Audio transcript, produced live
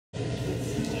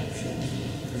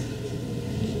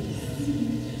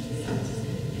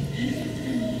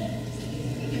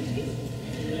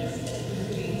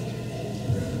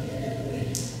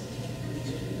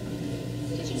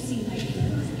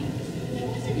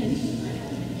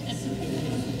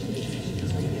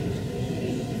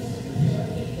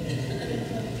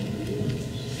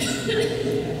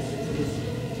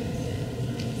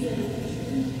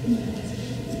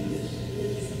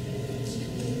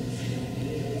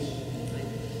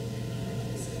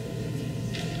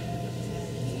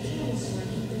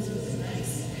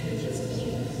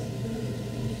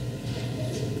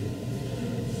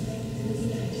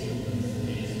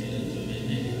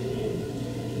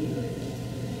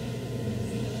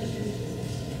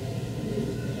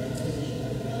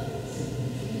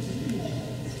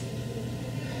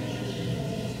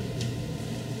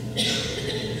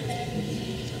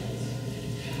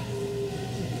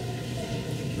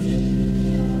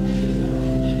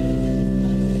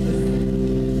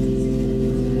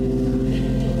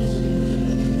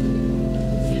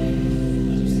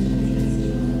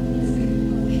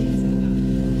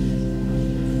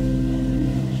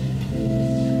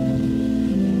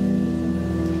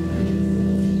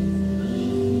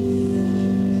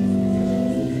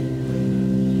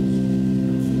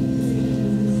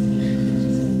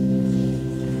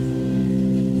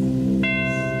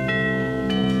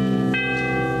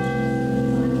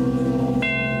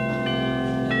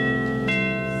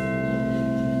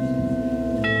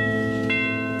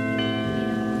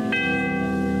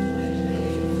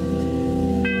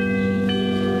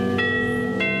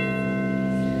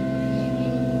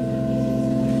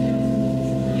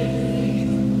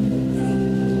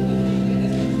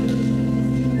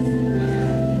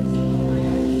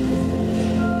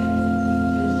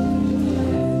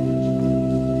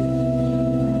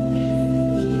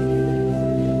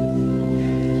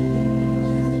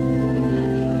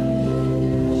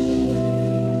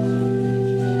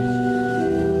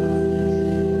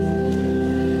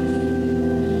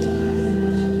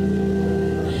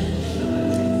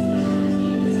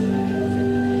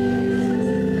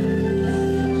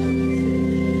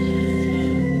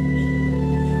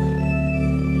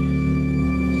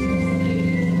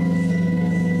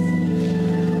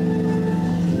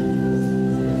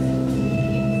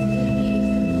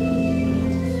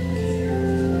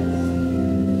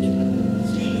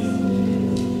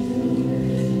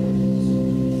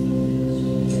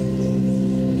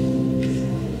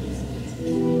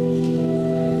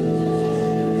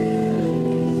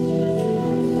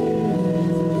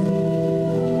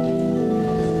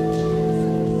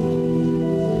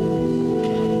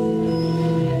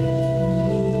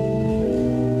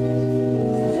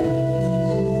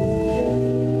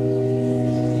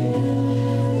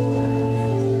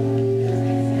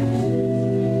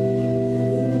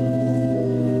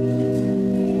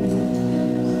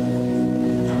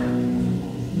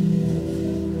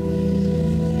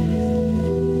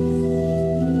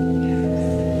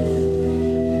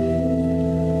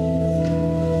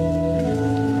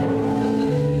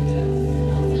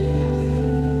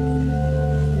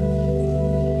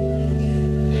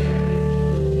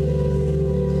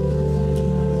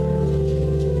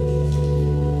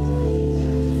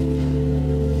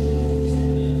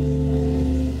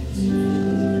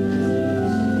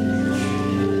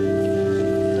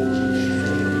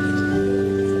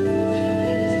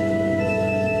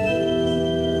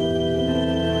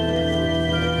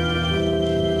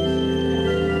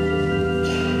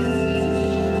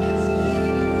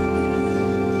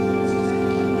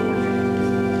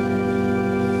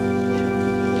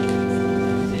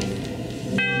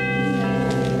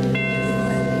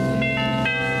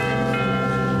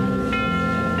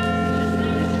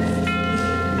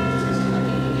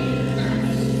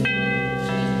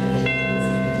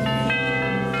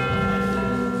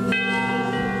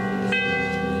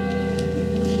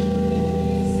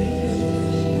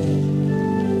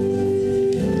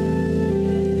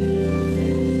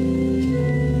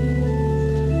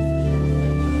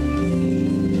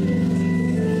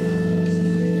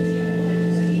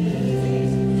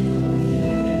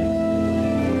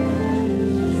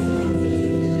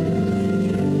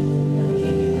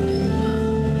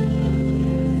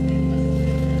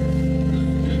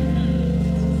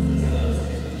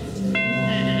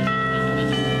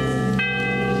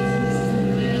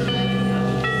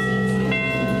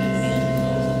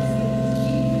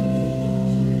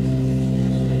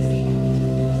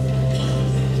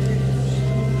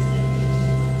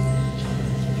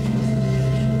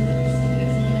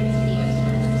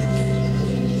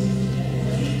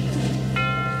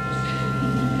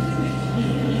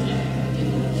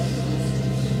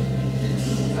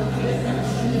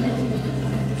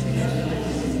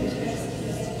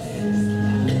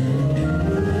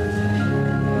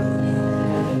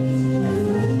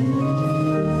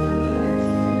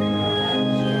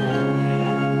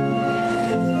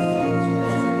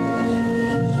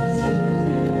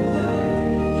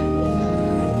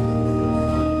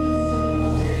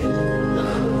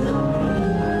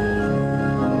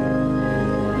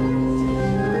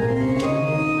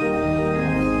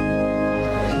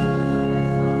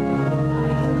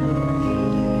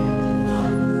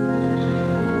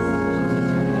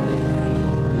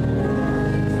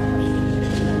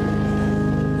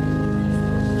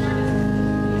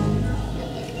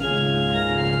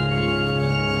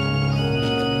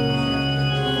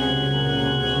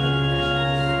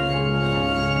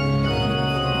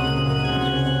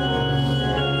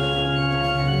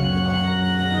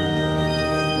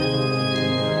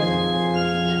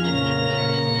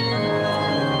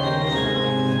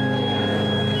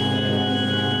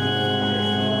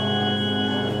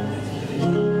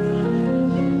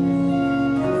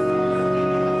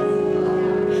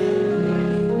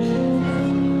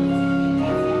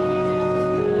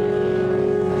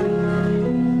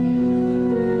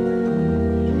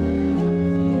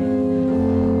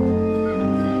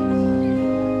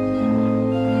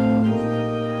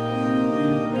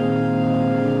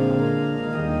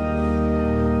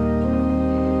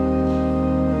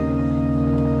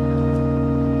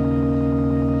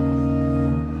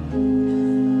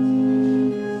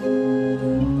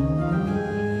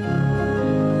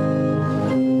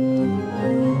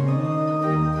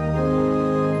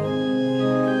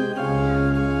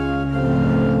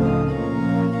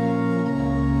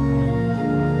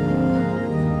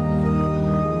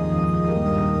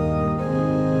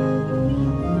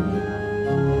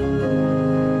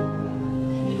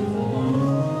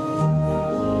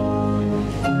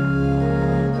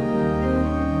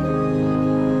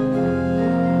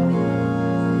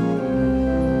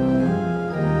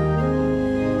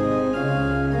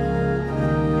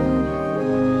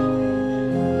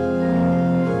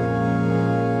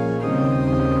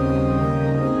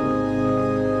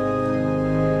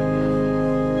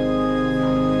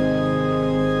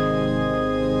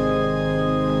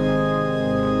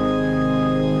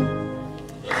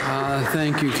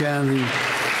Kathy.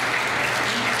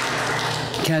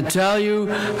 Can't tell you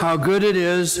how good it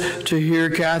is to hear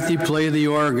Kathy play the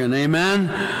organ. Amen?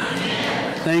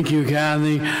 Thank you,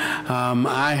 Kathy.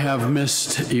 I have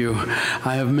missed you.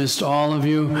 I have missed all of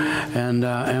you, and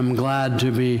am glad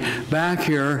to be back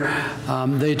here.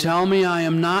 They tell me I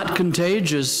am not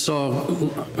contagious,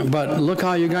 but look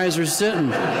how you guys are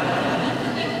sitting.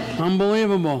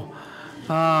 Unbelievable.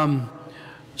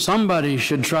 Somebody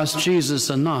should trust Jesus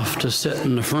enough to sit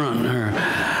in the front here.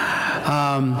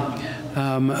 I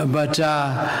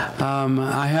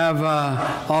have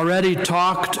already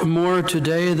talked more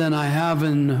today than I have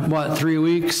in, 3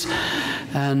 weeks?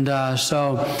 And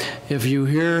so if you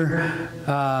hear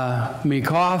me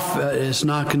cough, it's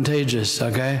not contagious,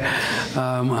 okay?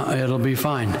 It'll be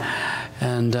fine.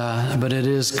 But it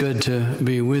is good to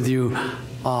be with you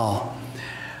all.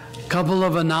 A couple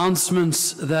of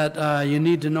announcements that you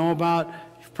need to know about.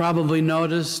 You've probably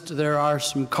noticed there are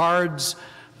some cards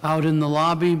out in the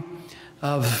lobby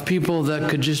of people that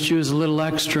could just use a little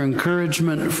extra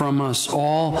encouragement from us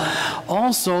all.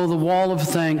 Also, the Wall of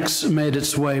Thanks made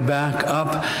its way back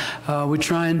up. We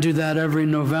try and do that every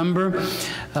November.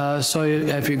 So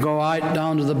if you go out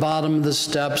down to the bottom of the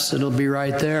steps, it'll be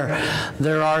right there.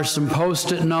 There are some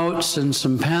Post-it notes and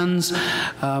some pens.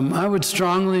 I would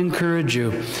strongly encourage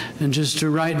you and just to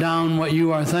write down what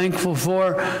you are thankful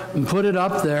for and put it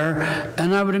up there.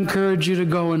 And I would encourage you to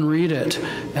go and read it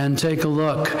and take a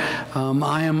look.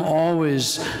 I am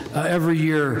always, every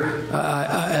year,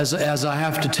 as I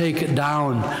have to take it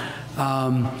down,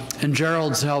 and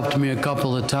Gerald's helped me a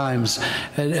couple of times,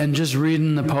 and just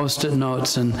reading the Post-it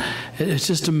notes, and it's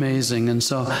just amazing. And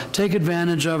so take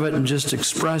advantage of it and just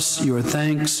express your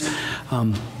thanks.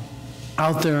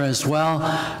 Out there as well,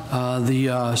 the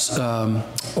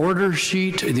order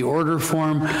sheet, the order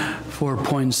form for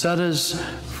poinsettias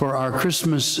for our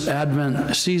Christmas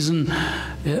Advent season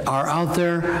are out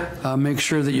there. Make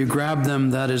sure that you grab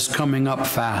them. That is coming up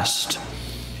fast.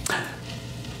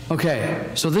 Okay,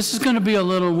 so this is going to be a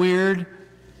little weird.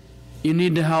 You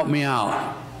need to help me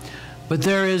out. But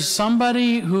there is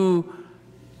somebody who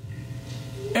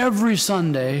every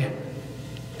Sunday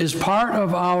is part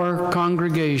of our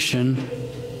congregation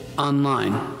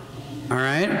online, all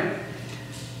right?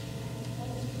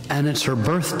 And it's her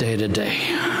birthday today,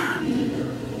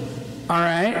 all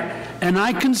right? And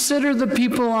I consider the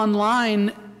people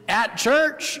online at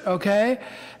church, okay?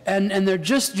 And they're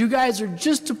just, you guys are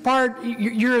just a part,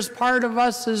 you're as part of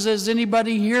us as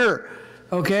anybody here,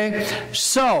 okay?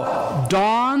 So,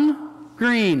 Dawn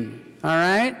Green, all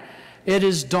right? It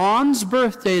is Dawn's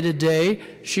birthday today.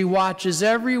 She watches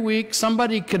every week.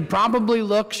 Somebody could probably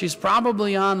look. She's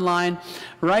probably online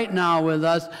right now with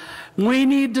us. We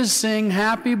need to sing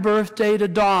Happy Birthday to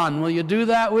Dawn. Will you do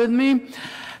that with me?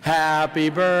 Happy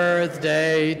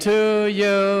birthday to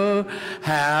you.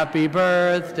 Happy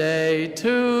birthday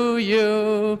to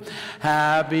you.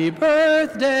 Happy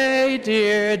birthday,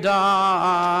 dear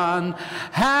Dawn.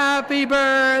 Happy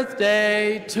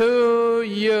birthday to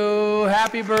you.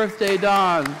 Happy birthday,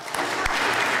 Dawn.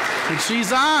 And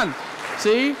she's on.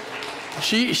 See?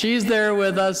 She's there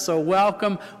with us, so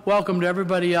welcome. Welcome to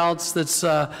everybody else that's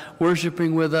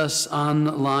worshiping with us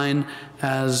online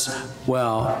as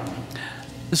well.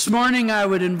 This morning, I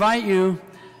would invite you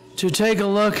to take a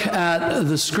look at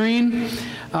the screen.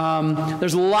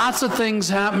 There's lots of things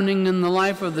happening in the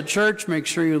life of the church. Make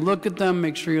sure you look at them.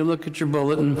 Make sure you look at your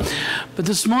bulletin. But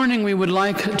this morning, we would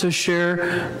like to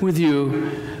share with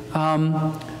you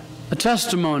a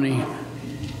testimony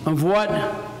of what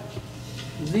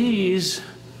these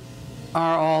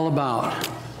are all about.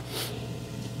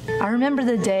 I remember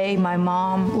the day my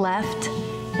mom left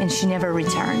and she never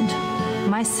returned.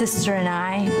 My sister and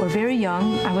I were very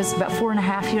young. I was about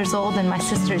 4.5 years old, and my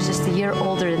sister is just a year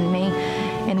older than me.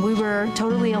 And we were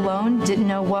totally alone, didn't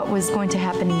know what was going to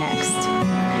happen next.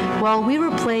 Well, we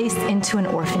were placed into an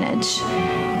orphanage.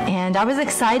 And I was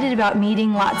excited about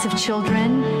meeting lots of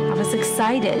children. I was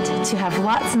excited to have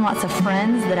lots and lots of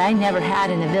friends that I never had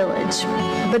in the village.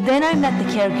 But then I met the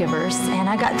caregivers, and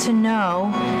I got to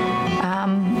know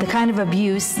the kind of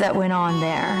abuse that went on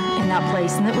there in that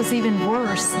place. And it was even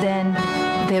worse than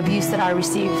the abuse that I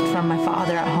received from my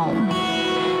father at home.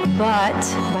 But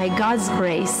by God's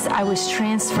grace, I was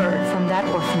transferred from that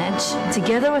orphanage,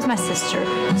 together with my sister,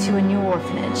 to a new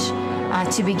orphanage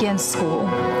to begin school.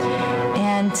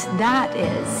 And that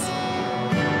is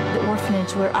the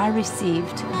orphanage where I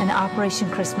received an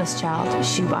Operation Christmas Child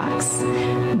shoebox.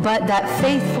 But that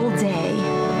faithful day,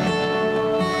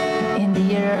 in the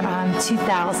year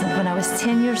 2000, when I was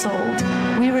 10 years old,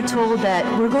 we were told that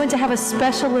we're going to have a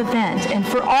special event and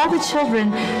for all the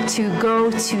children to go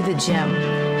to the gym.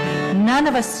 none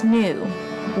of us knew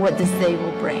what this day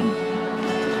will bring.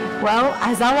 Well,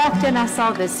 as I walked in, I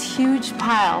saw this huge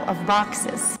pile of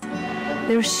boxes.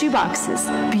 They were shoe boxes,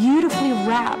 beautifully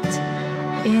wrapped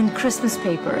in Christmas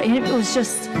paper. And it was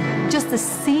just the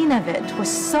scene of it was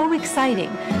so exciting.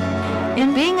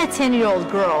 And being a 10-year-old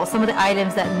girl, some of the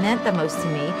items that meant the most to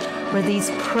me were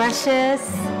these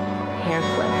precious hair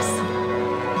clips.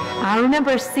 I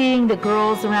remember seeing the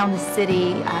girls around the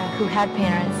city who had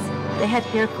parents. They had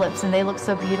hair clips and they looked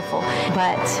so beautiful.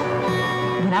 But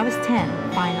when I was 10,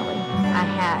 finally, I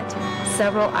had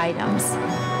several items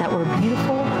that were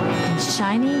beautiful and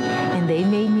shiny, and they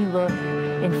made me look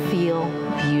and feel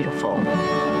beautiful.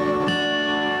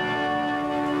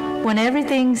 When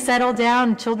everything settled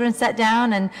down, children sat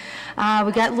down, and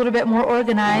we got a little bit more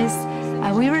organized,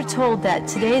 we were told that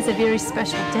today is a very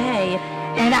special day,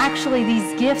 and actually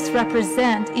these gifts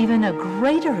represent even a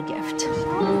greater gift.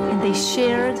 And they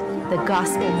shared the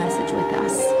gospel message with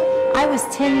us. I was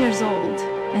 10 years old,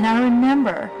 and I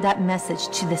remember that message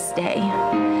to this day.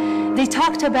 They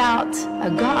talked about a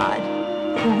God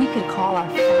who we could call our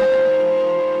Father,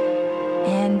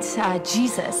 and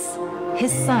Jesus,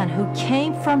 his Son, who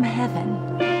came from heaven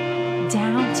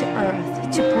down to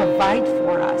earth to provide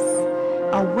for us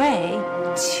a way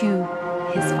to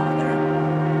his Father.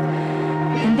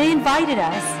 And they invited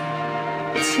us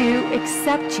to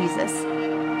accept Jesus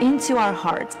into our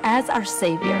hearts as our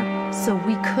Savior, so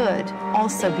we could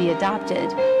also be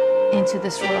adopted into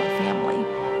this royal family.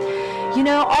 You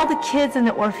know, all the kids in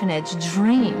the orphanage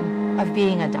dream of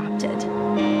being adopted.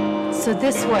 So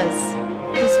this was,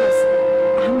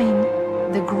 I mean,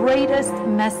 the greatest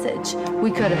message we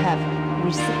could have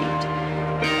received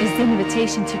is the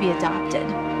invitation to be adopted.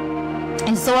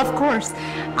 And so, of course,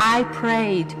 I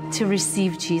prayed to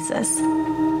receive Jesus.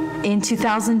 In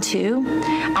 2002,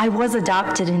 I was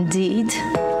adopted indeed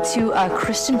to a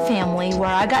Christian family where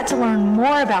I got to learn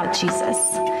more about Jesus.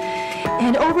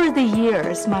 And over the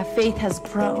years, my faith has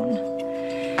grown.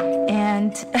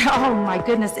 And, oh my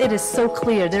goodness, it is so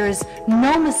clear. There is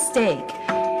no mistake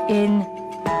in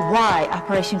why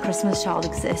Operation Christmas Child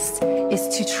exists. Is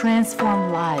to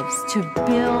transform lives, to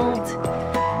build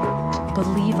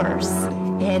believers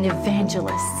and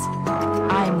evangelists.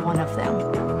 I am one of them.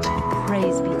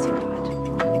 Praise be to God.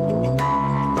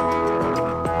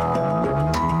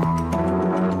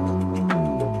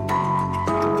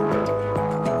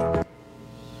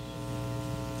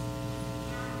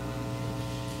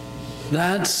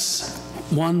 That's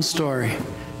one story.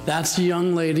 That's a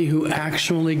young lady who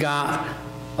actually got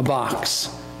a box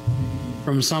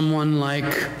from someone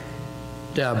like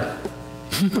Deb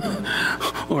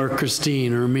or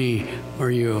Christine or me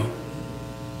or you.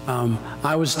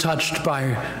 I was touched by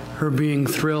her being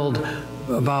thrilled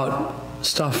about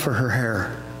stuff for her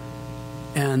hair.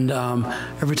 And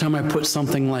every time I put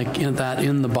something like that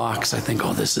in the box, I think,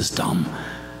 oh, this is dumb.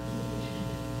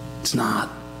 It's not.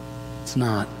 It's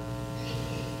not.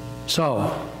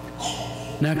 So,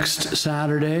 next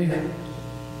Saturday,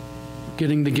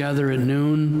 getting together at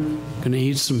noon, gonna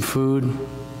eat some food.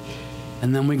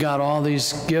 And then we got all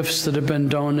these gifts that have been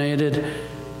donated.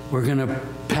 We're gonna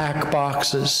pack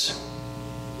boxes.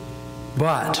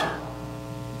 But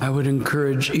I would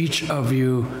encourage each of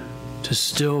you to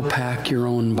still pack your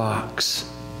own box.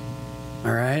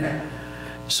 All right?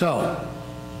 So,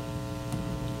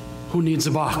 who needs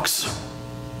a box?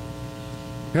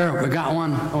 Here, we got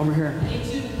one over here. Me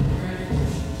too.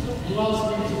 Who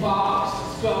else needs a box?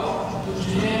 Let's go. Put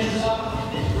your hands up.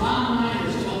 Ron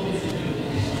Myers told me to do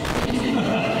this.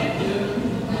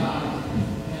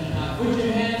 Put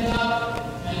your hands up,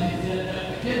 and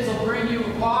the kids will bring you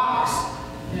a box,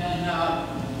 and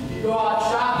you go out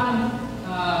shopping.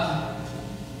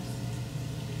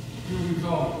 Here we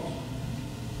go.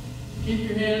 Keep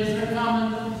your hands. They're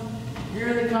coming.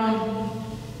 Here they come.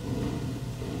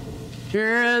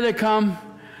 Here they come.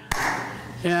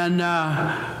 And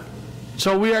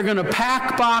so we are going to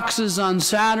pack boxes on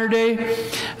Saturday.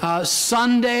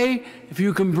 Sunday, if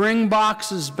you can bring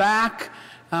boxes back,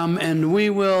 and we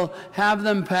will have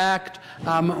them packed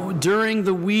during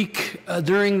the week,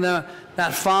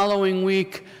 that following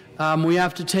week. We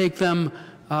have to take them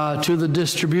to the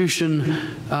distribution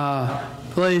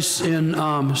place in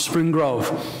Spring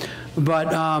Grove.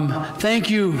 But thank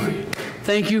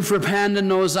you for handing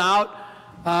those out.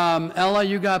 Ella,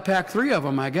 you got packed 3 of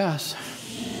them, I guess.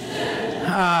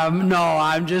 No,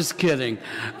 I'm just kidding.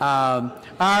 All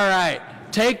right,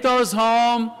 take those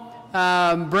home.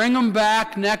 Bring them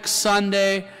back next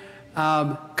Sunday.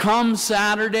 Come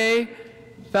Saturday,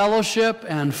 fellowship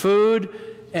and food,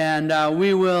 and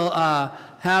we will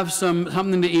have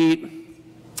something to eat,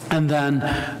 and then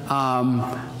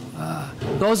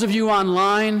Those of you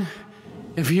online,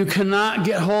 if you cannot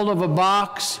get hold of a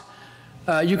box,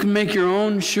 you can make your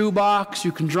own shoe box.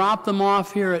 You can drop them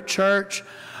off here at church,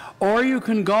 or you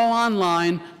can go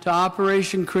online to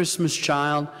Operation Christmas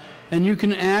Child, and you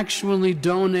can actually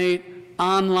donate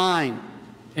online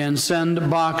and send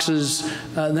boxes.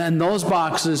 Then those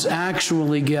boxes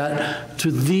actually get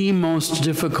to the most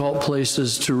difficult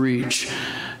places to reach.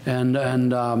 And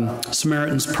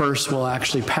Samaritan's Purse will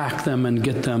actually pack them and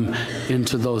get them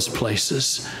into those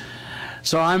places.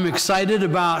 So I'm excited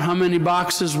about how many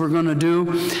boxes we're going to do.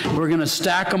 We're going to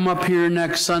stack them up here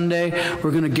next Sunday. We're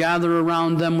going to gather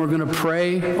around them. We're going to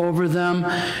pray over them.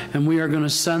 And we are going to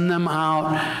send them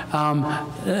out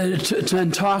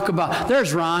and talk about.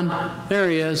 There's Ron. There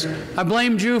he is. I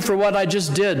blamed you for what I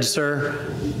just did,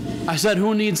 sir. I said,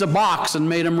 who needs a box, and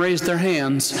made them raise their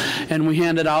hands, and we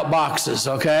handed out boxes,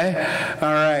 okay?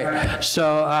 All right.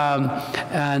 So,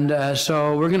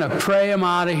 so we're going to pray them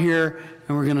out of here,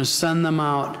 and we're going to send them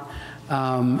out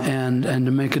and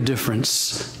to make a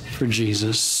difference for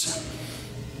Jesus.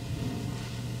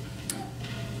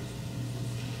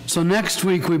 So next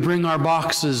week, we bring our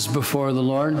boxes before the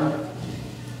Lord.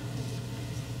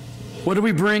 What do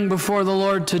we bring before the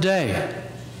Lord today?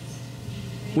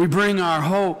 We bring our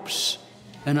hopes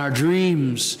and our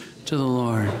dreams to the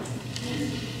Lord.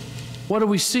 What do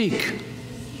we seek?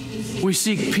 We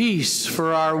seek peace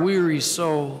for our weary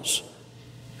souls.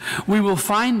 We will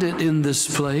find it in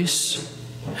this place,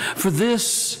 for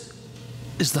this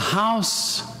is the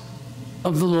house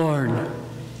of the Lord.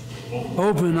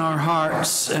 Open our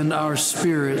hearts and our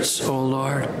spirits, O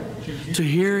Lord, to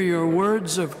hear your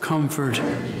words of comfort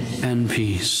and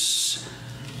peace.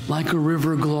 Like a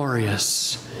river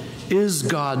glorious is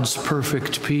God's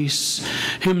perfect peace.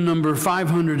 Hymn number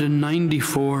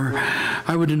 594.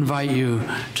 I would invite you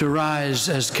to rise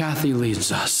as Kathy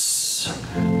leads us.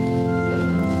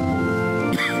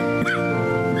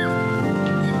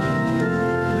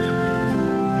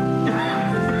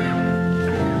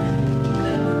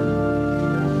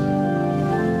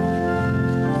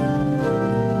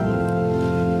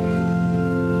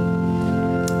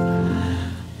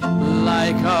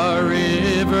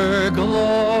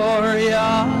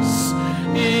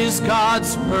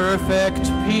 God's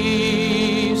perfect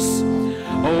peace,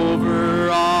 over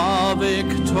all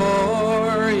victorious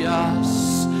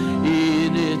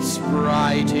in its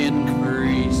bright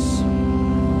increase.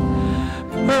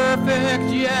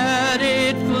 Perfect yet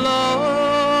it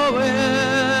gloweth,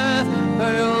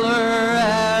 fuller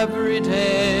every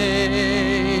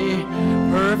day.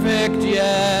 Perfect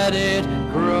yet it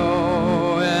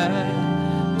groweth,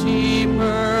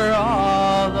 deeper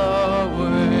all the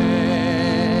way.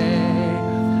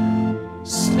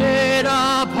 Stayed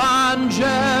upon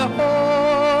Jehovah,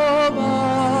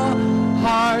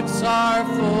 hearts are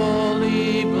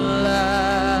fully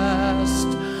blessed,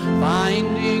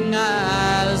 finding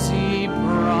as he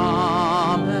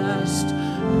promised,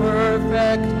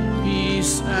 perfect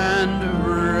peace and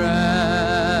rest.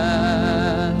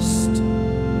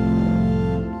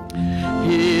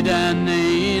 Hidden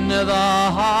in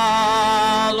the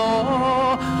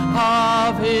hollow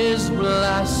of his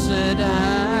blessed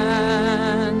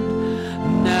hand,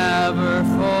 never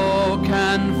foe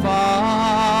can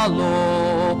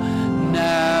follow,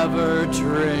 never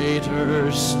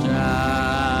traitor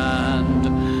stand.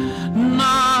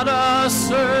 Not a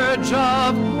surge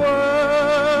of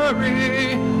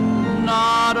worry,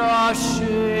 not a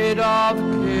shade of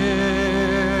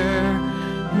care,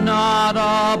 not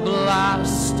a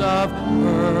blast of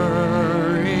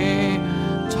hurry,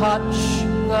 touch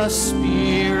the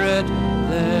Spirit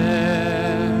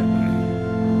there.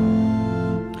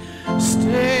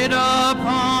 Stayed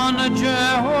upon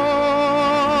Jehovah,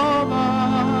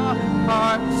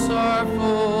 hearts are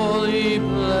fully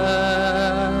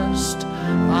blessed,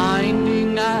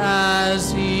 finding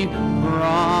as he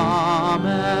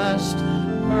promised,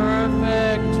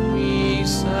 perfect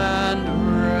peace and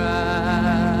rest.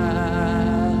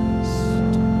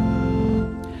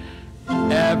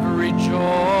 Every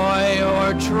joy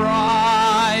or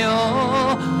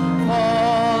trial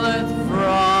falleth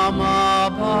from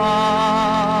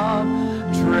above,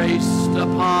 traced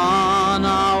upon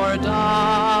our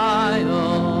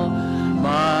dial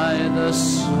by the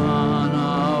Son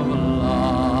of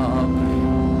Love.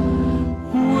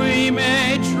 We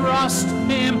may trust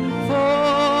him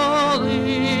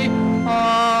fully,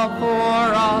 all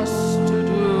for us to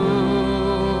do.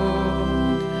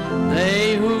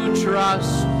 They who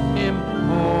trust him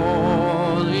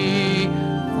wholly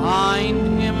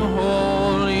find him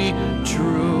wholly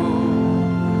true.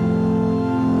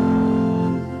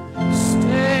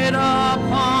 Stayed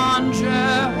upon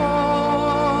Jehovah,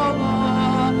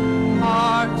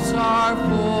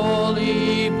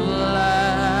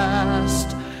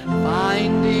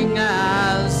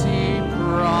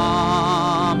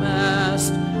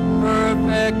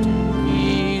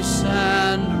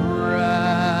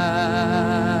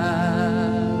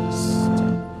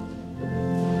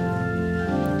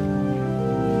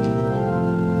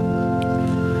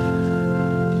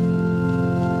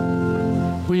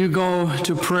 you go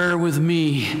to prayer with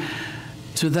me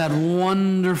to that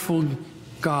wonderful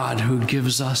God who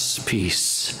gives us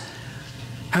peace?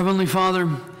 Heavenly Father,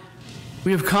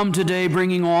 we have come today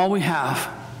bringing all we have,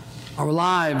 our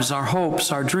lives, our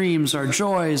hopes, our dreams, our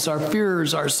joys, our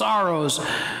fears, our sorrows.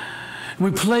 We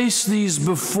place these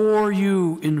before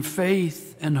you in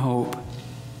faith and hope,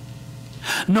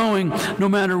 knowing no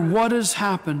matter what has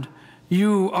happened,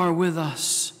 you are with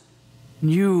us.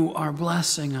 You are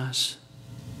blessing us.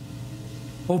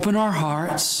 Open our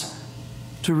hearts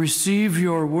to receive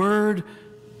your word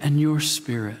and your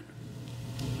spirit,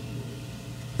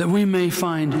 that we may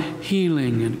find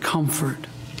healing and comfort.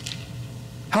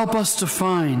 Help us to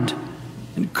find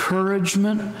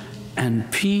encouragement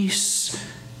and peace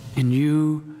in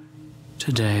you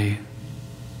today.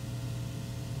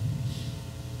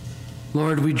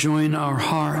 Lord, we join our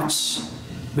hearts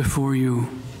before you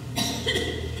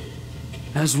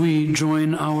as we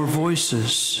join our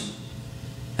voices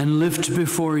and lift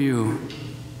before you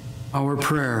our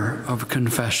prayer of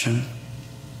confession.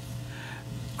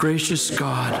 Gracious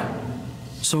God,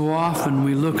 so often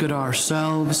we look at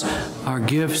ourselves, our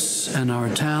gifts, and our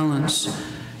talents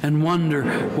and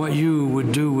wonder what you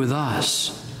would do with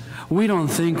us. We don't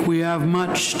think we have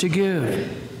much to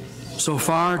give. So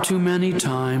far too many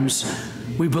times,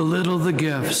 we belittle the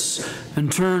gifts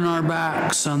and turn our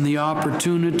backs on the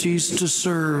opportunities to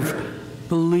serve,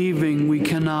 believing we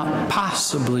cannot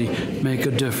possibly make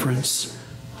a difference.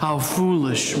 How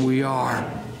foolish we are.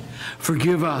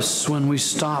 Forgive us when we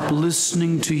stop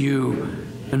listening to you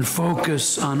and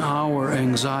focus on our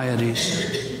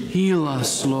anxieties. Heal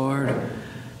us, Lord.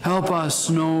 Help us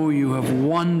know you have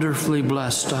wonderfully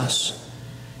blessed us.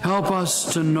 Help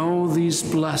us to know these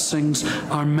blessings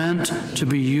are meant to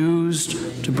be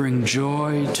used to bring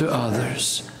joy to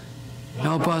others.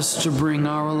 Help us to bring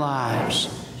our lives,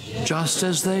 just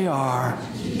as they are,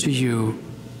 to you.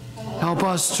 Help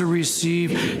us to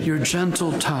receive your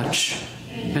gentle touch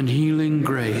and healing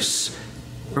grace.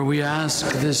 For we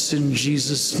ask this in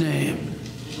Jesus' name.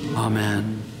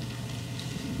 Amen.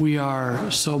 We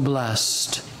are so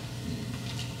blessed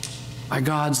by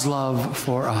God's love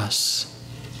for us.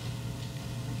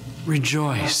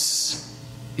 Rejoice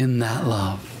in that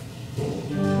love.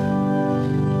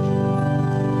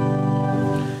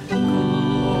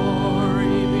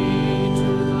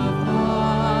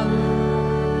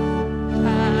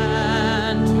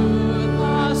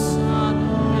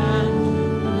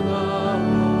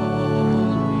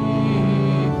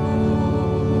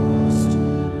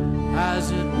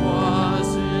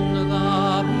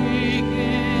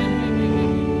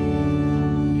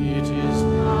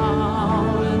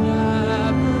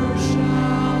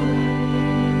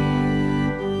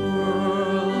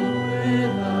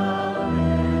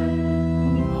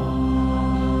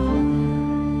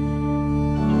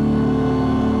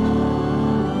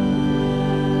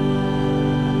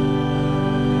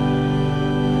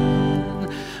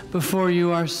 Before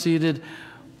you are seated,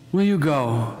 will you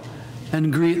go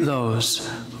and greet those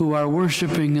who are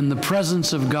worshiping in the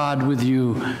presence of God with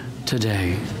you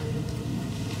today?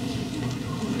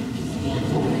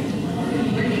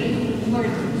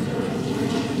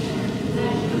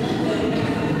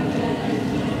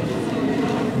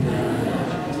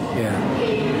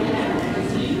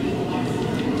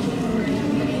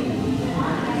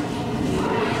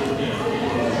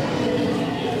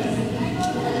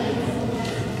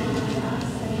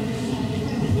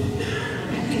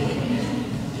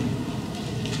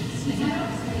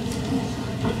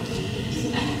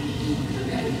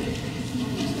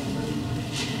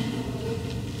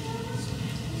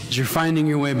 As you're finding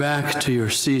your way back to your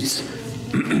seats,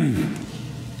 I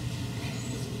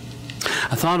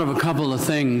thought of a couple of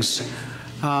things.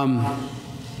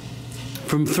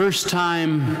 From first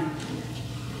time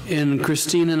in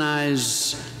Christine and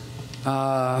I's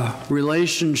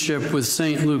relationship with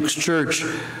St. Luke's Church,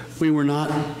 we were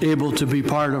not able to be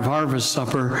part of Harvest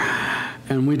Supper,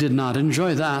 and we did not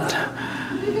enjoy that.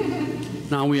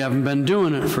 Now, we haven't been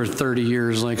doing it for 30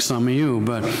 years like some of you,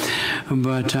 but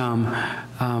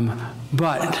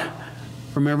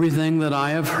from everything that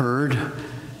I have heard,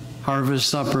 Harvest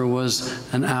Supper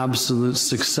was an absolute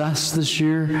success this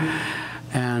year.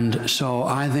 And so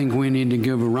I think we need to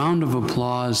give a round of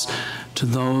applause to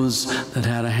those that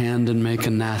had a hand in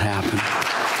making that happen.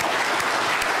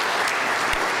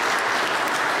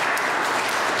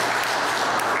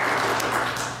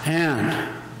 And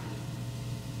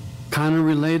kind of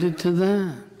related to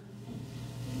that,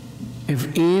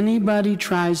 if anybody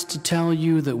tries to tell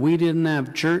you that we didn't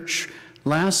have church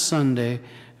last Sunday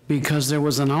because there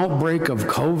was an outbreak of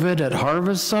COVID at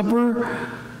Harvest Supper,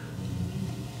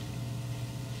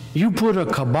 You put a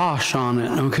kibosh on it,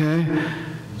 okay?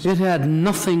 It had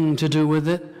nothing to do with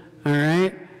it, all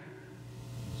right?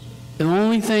 The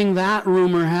only thing that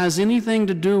rumor has anything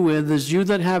to do with is you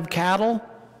that have cattle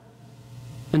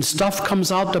and stuff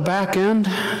comes out the back end.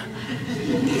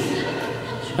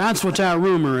 That's what that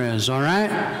rumor is, all right?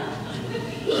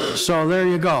 So there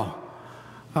you go.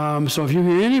 So if you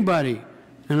hear anybody,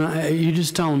 and you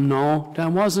just tell them, no,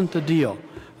 that wasn't the deal.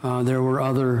 There were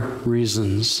other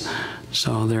reasons.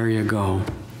 So there you go.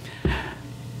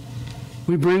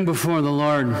 We bring before the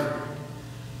Lord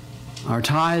our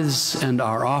tithes and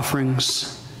our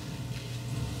offerings.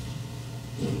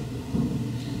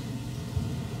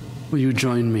 Will you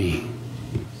join me?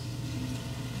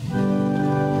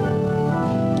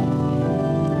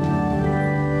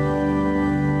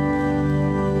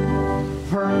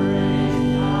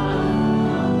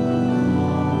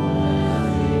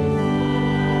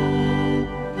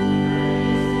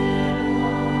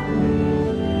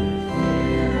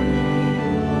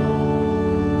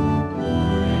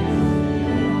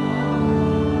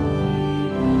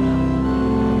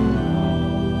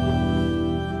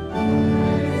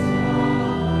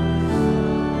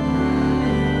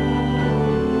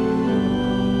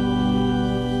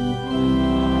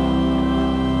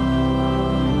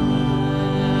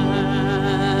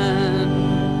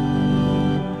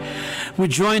 We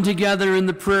join together in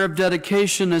the prayer of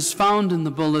dedication as found in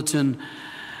the bulletin.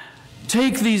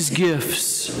 Take these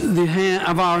gifts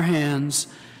of our hands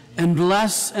and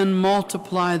bless and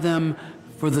multiply them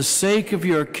for the sake of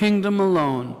your kingdom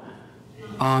alone.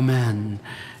 Amen.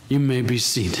 You may be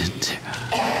seated.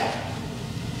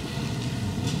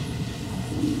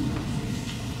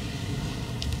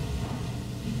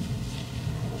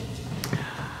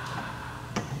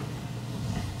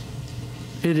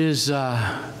 It is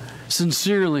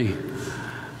sincerely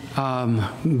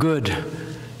good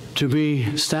to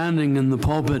be standing in the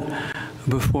pulpit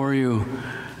before you.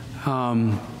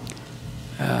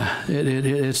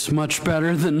 It's much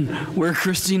better than where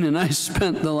Christine and I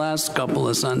spent the last couple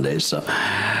of Sundays. So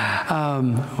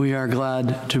we are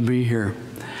glad to be here.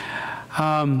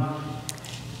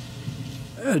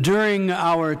 During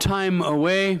our time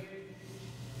away,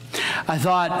 I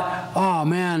thought, oh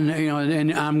man,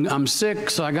 and I'm sick,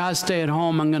 so I gotta stay at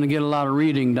home. I'm going to get a lot of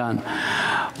reading done.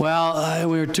 Well,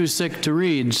 we were too sick to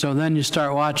read, so then you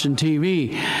start watching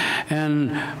TV,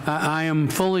 and I am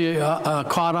fully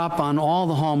caught up on all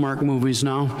the Hallmark movies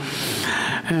now,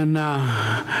 and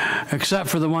except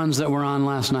for the ones that were on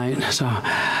last night. So,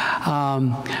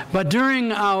 but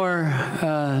during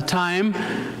our time,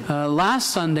 last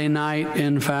Sunday night,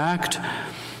 in fact,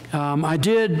 I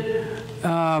did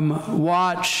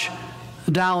watch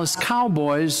Dallas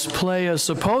Cowboys play a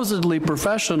supposedly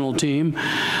professional team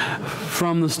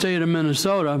from the state of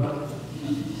Minnesota,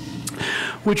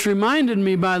 which reminded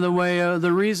me, by the way,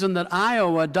 the reason that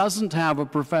Iowa doesn't have a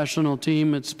professional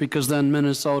team. It's because then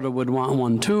Minnesota would want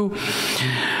one too.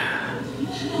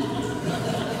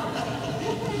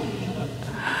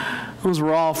 Those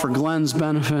were all for Glenn's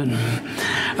benefit.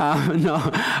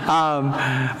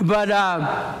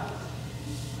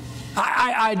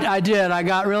 I did. I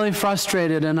got really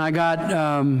frustrated, and I got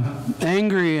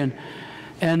angry,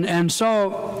 and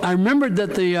so I remembered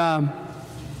that the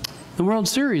World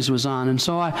Series was on, and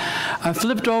so I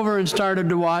flipped over and started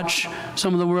to watch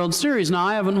some of the World Series. Now,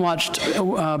 I haven't watched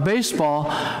baseball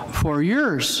for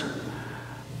years,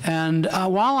 and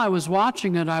while I was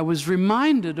watching it, I was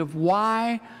reminded of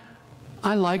why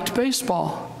I liked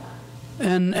baseball,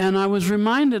 and I was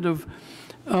reminded of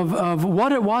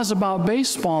what it was about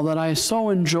baseball that I so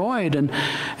enjoyed. And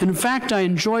in fact, I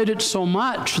enjoyed it so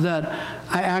much that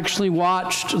I actually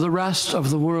watched the rest of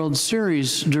the World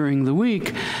Series during the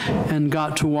week and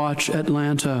got to watch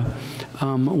Atlanta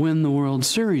win the World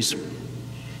Series.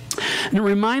 And it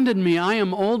reminded me, I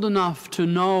am old enough to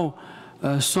know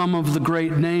some of the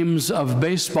great names of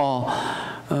baseball.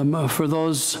 For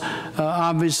those,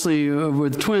 obviously,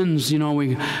 with Twins,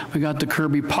 we got the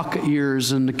Kirby Puckett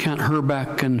years and the Kent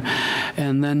Herbeck, and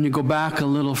then you go back a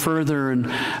little further, and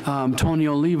Tony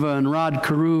Oliva and Rod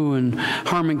Carew and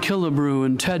Harmon Killebrew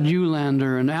and Ted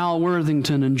Eulander and Al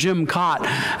Worthington and Jim Cott.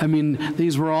 I mean,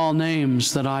 these were all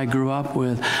names that I grew up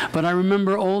with. But I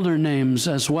remember older names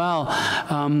as well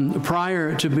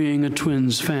prior to being a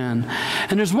Twins fan.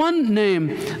 And there's one name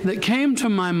that came to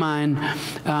my mind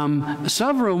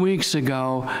several weeks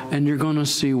ago, and you're going to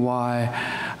see why.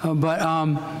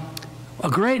 A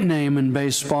great name in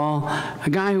baseball, a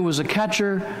guy who was a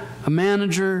catcher, a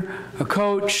manager, a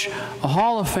coach, a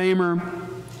Hall of Famer.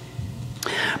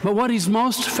 But what he's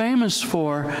most famous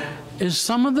for is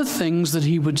some of the things that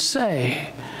he would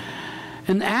say.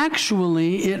 And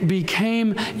actually, it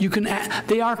became,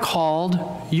 they are called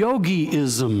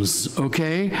yogi-isms,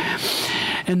 okay?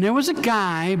 And there was a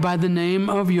guy by the name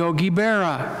of Yogi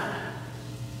Berra.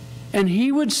 And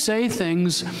he would say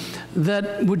things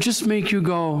that would just make you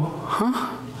go,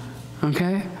 huh?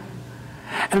 Okay?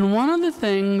 And one of the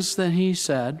things that he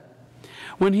said,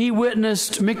 when he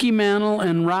witnessed Mickey Mantle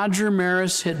and Roger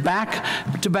Maris hit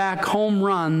back-to-back home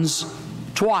runs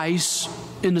twice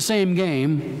in the same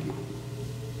game,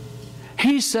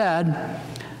 he said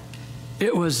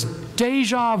it was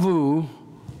deja vu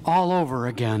all over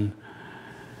again.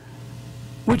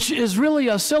 Which is really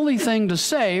a silly thing to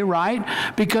say, right?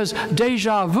 Because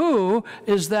deja vu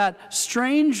is that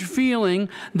strange feeling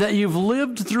that you've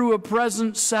lived through a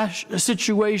present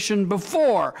situation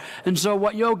before. And so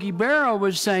what Yogi Berra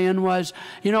was saying was,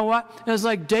 you know what? It's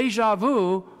like deja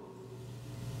vu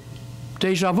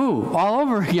all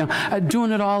over again.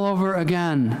 Doing it all over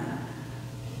again.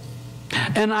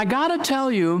 And I got to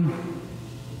tell you,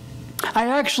 I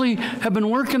actually have been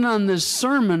working on this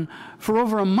sermon for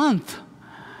over a month.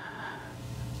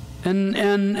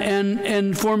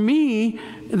 And for me,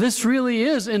 this really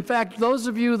is. In fact, those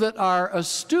of you that are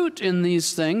astute in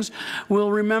these things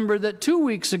will remember that 2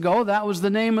 weeks ago, that was the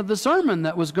name of the sermon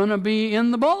that was going to be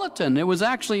in the bulletin. It was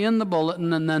actually in the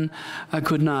bulletin, and then I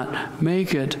could not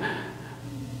make it.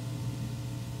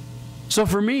 So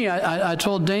for me, I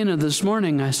told Dana this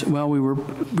morning, I said, well, we were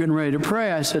getting ready to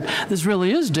pray. I said, this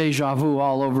really is deja vu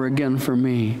all over again for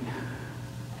me.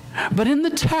 But in the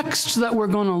text that we're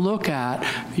going to look at,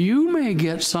 you may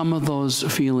get some of those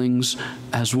feelings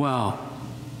as well.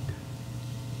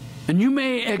 And you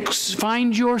may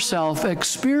find yourself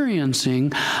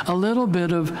experiencing a little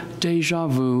bit of deja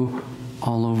vu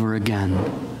all over again.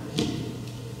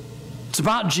 It's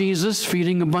about Jesus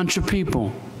feeding a bunch of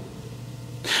people.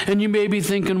 And you may be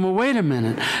thinking, well, wait a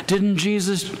minute. Didn't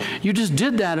Jesus, you just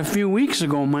did that a few weeks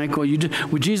ago, Michael.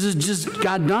 Jesus just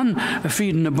got done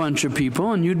feeding a bunch of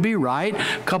people, and you'd be right.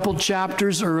 A couple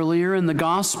chapters earlier in the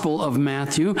Gospel of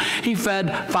Matthew, he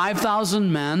fed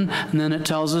 5,000 men, and then it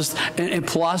tells us,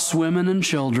 plus women and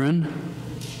children.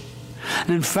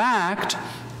 And in fact,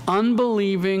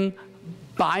 unbelieving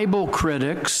Bible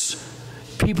critics,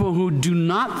 people who do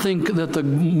not think that the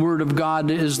Word of God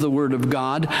is the Word of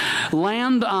God,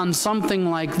 land on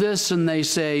something like this and they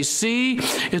say, see,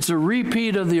 it's a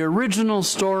repeat of the original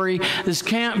story. This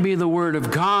can't be the Word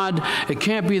of God. It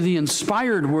can't be the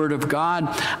inspired Word of God.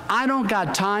 I don't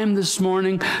got time this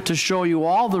morning to show you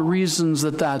all the reasons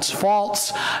that that's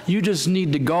false. You just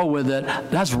need to go with it.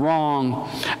 That's wrong.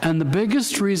 And the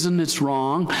biggest reason it's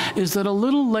wrong is that a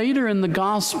little later in the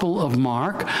Gospel of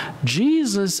Mark,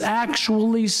 Jesus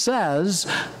actually says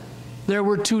there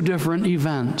were two different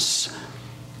events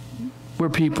where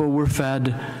people were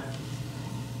fed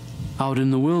out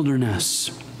in the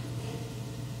wilderness.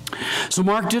 So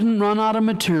Mark didn't run out of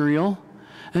material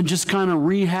and just kind of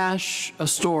rehash a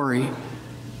story.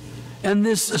 And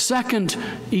this second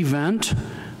event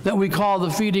that we call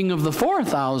the feeding of the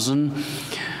 4,000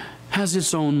 has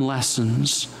its own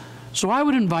lessons. So I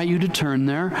would invite you to turn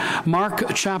there. Mark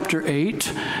chapter 8,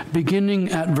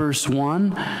 beginning at verse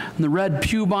 1. In the Red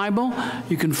Pew Bible,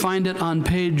 you can find it on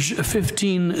page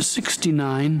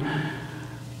 1569.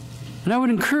 And I would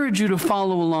encourage you to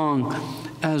follow along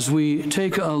as we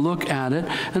take a look at it.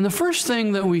 And the first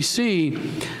thing that we see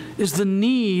is the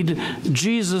need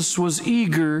Jesus was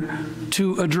eager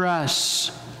to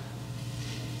address.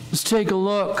 Let's take a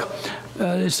look.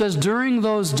 It says, during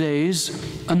those days,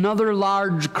 another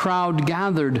large crowd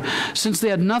gathered. Since they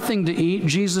had nothing to eat,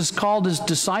 Jesus called his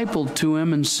disciple to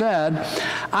him and said,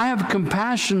 I have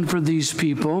compassion for these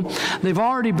people. They've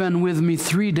already been with me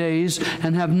 3 days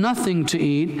and have nothing to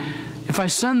eat. If I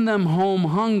send them home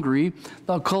hungry,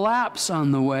 they'll collapse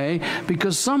on the way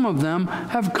because some of them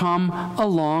have come a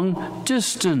long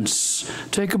distance.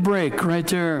 Take a break right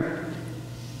there.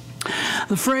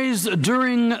 The phrase,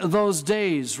 during those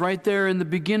days, right there in the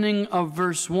beginning of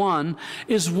verse 1,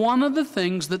 is one of the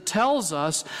things that tells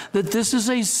us that this is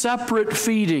a separate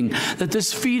feeding, that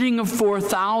this feeding of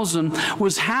 4,000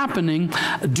 was happening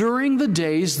during the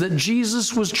days that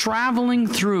Jesus was traveling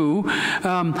through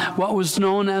what was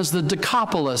known as the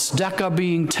Decapolis, Deca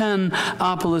being 10,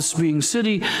 Opolis being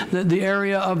city, the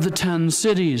area of the 10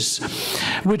 cities,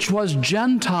 which was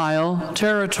Gentile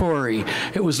territory.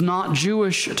 It was not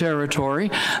Jewish territory.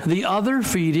 The other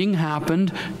feeding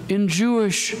happened in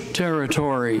Jewish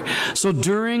territory. So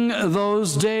during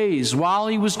those days, while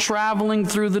he was traveling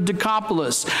through the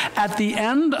Decapolis, at the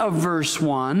end of verse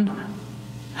 1,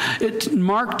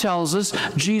 Mark tells us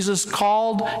Jesus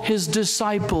called his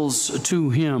disciples to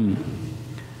him.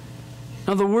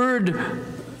 Now, the word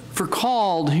for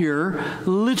called here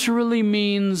literally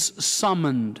means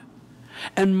summoned.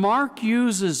 And Mark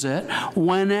uses it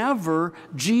whenever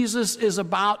Jesus is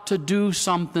about to do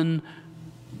something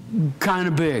kind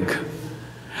of big.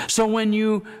 So when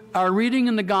you are reading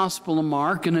in the Gospel of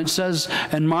Mark, and it says,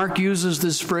 and Mark uses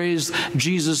this phrase,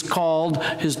 Jesus called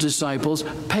his disciples,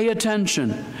 pay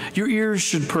attention. Your ears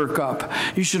should perk up.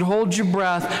 You should hold your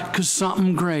breath, because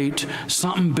something great,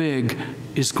 something big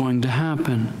is going to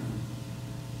happen.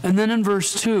 And then in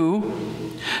verse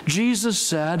 2, Jesus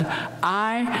said,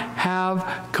 I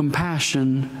have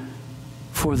compassion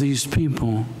for these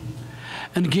people.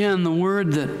 And again, the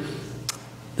word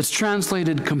that's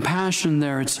translated compassion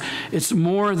there, it's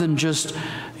more than just,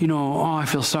 oh, I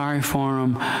feel sorry for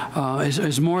them.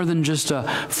 It's more than just a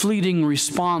fleeting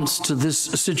response to this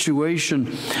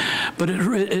situation. But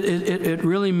it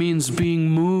really means being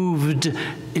moved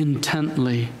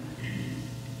intently.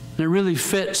 And it really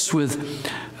fits with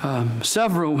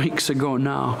several weeks ago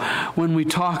now when we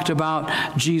talked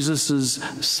about Jesus'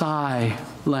 sigh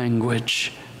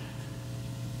language.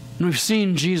 And we've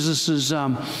seen Jesus'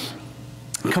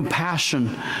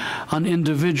 compassion on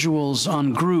individuals,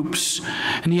 on groups.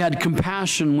 And he had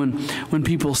compassion when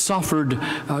people suffered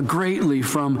greatly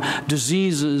from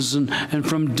diseases and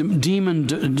from demon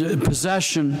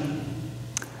possession.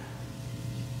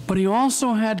 But he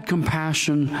also had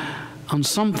compassion on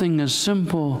something as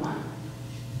simple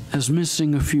as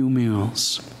missing a few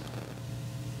meals.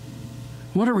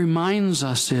 What it reminds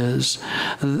us is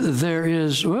there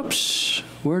is, whoops,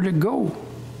 where'd it go?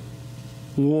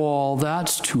 Whoa,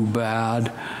 that's too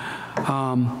bad.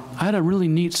 I had a really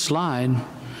neat slide,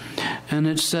 and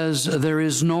it says, there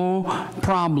is no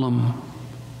problem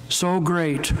so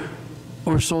great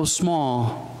or so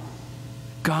small,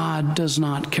 God does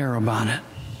not care about it.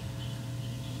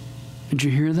 Did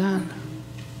you hear that?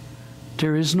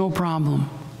 There is no problem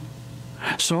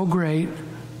so great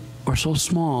or so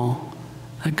small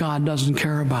that God doesn't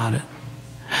care about it.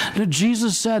 Now,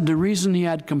 Jesus said the reason he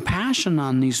had compassion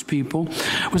on these people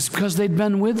was because they'd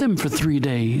been with him for 3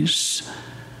 days.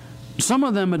 Some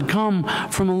of them had come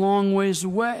from a long ways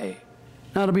away.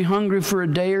 Now, to be hungry for a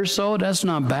day or so, that's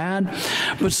not bad.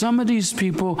 But some of these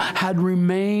people had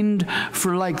remained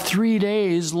for like 3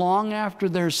 days, long after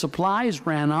their supplies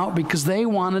ran out, because they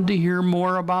wanted to hear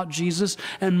more about Jesus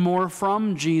and more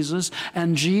from Jesus.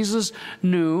 And Jesus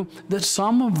knew that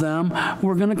some of them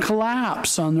were going to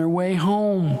collapse on their way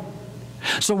home.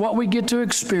 So what we get to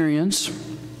experience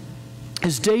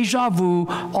is deja vu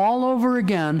all over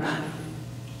again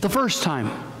the first time.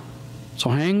 So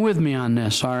hang with me on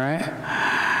this, all right?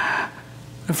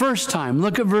 The first time,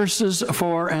 look at verses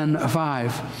 4 and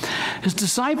 5. His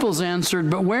disciples answered,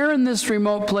 but where in this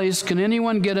remote place can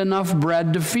anyone get enough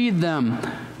bread to feed them?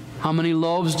 How many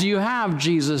loaves do you have?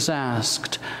 Jesus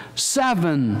asked.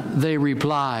 7, they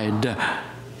replied.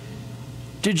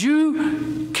 Did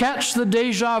you catch the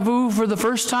deja vu for the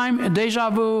first time?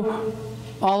 Deja vu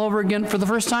all over again for the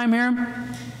first time here?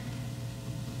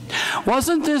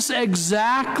 Wasn't this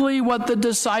exactly what the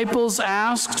disciples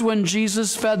asked when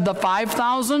Jesus fed the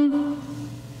 5,000?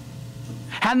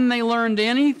 Hadn't they learned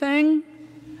anything?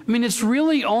 I mean, it's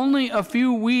really only a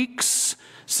few weeks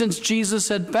since Jesus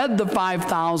had fed the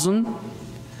 5,000.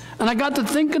 And I got to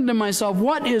thinking to myself,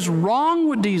 what is wrong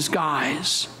with these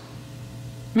guys?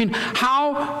 I mean,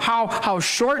 how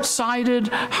short-sighted,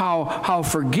 how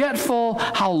forgetful,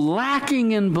 how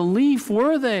lacking in belief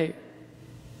were they?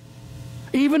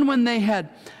 Even when they had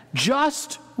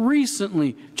just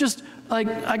recently, just like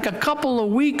a couple of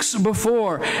weeks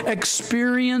before,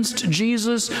 experienced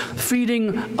Jesus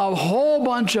feeding a whole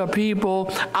bunch of people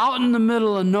out in the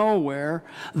middle of nowhere,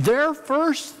 their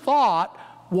first thought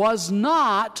was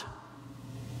not,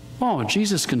 oh,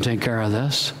 Jesus can take care of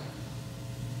this.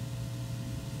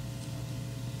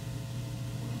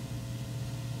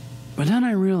 But then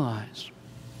I realized,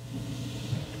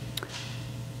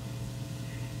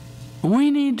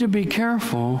 we need to be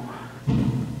careful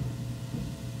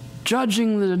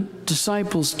judging the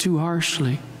disciples too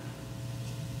harshly.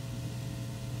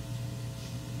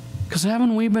 Because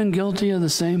haven't we been guilty of the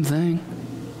same thing?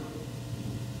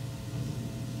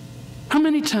 How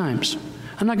many times?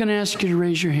 I'm not going to ask you to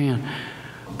raise your hand.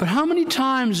 But how many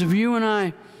times have you and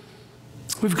I,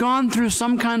 we've gone through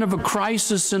some kind of a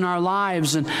crisis in our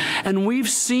lives, and we've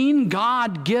seen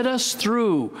God get us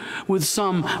through with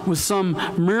some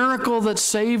miracle that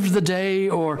saved the day,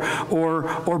 or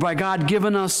by God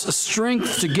giving us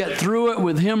strength to get through it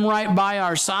with Him right by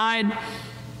our side.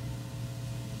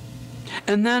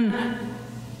 And then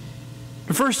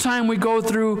the first time we go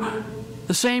through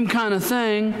the same kind of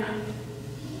thing,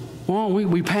 Well,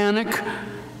 we panic,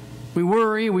 we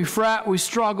worry, we fret, we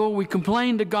struggle, we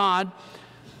complain to God.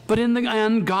 But in the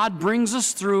end, God brings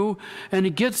us through, and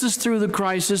He gets us through the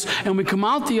crisis, and we come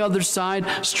out the other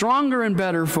side stronger and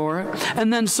better for it.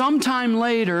 And then sometime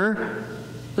later,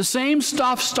 the same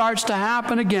stuff starts to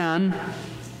happen again.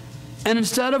 And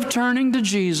instead of turning to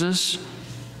Jesus,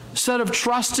 instead of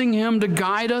trusting Him to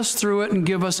guide us through it and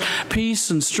give us peace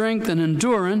and strength and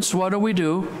endurance, what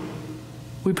do?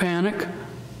 We panic,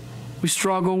 we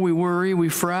struggle, we worry, we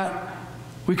fret,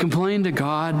 we complain to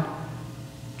God,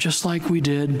 just like we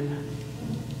did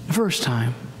the first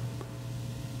time.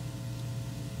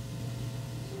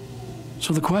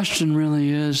 So the question really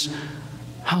is,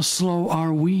 how slow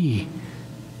are we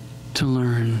to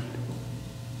learn?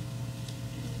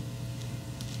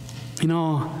 You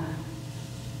know,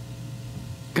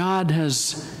 God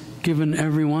has given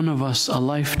every one of us a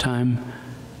lifetime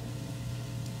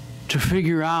to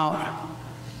figure out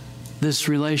this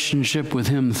relationship with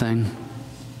Him thing.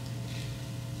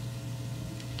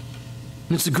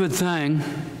 It's a good thing,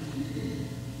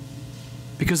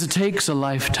 because it takes a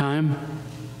lifetime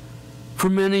for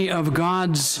many of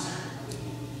God's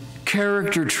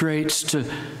character traits to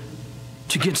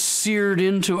get seared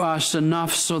into us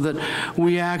enough so that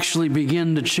we actually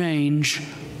begin to change.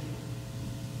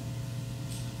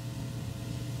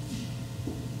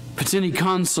 If it's any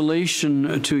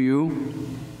consolation to you,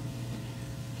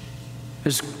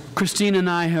 as Christine and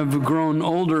I have grown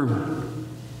older,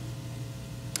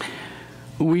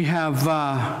 we have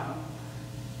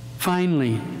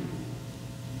finally,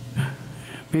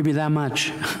 maybe that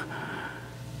much,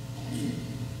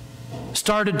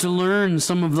 started to learn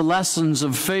some of the lessons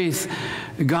of faith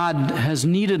God has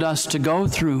needed us to go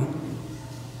through.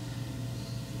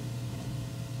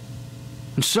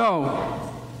 And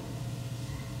so,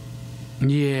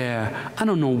 yeah, I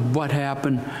don't know what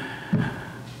happened.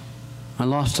 I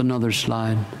lost another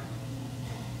slide.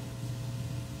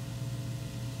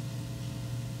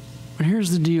 But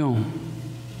here's the deal.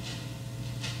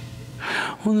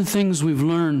 One of the things we've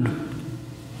learned,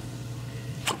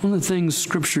 one of the things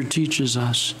Scripture teaches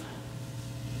us,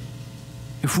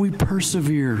 if we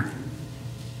persevere,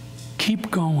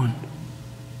 keep going,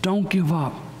 don't give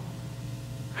up.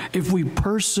 If we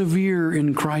persevere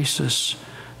in crisis,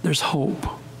 there's hope.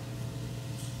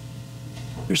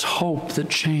 There's hope that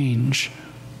change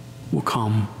will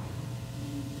come.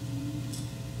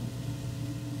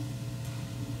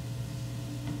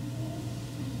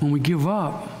 When we give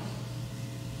up,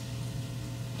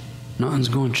 nothing's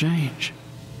going to change.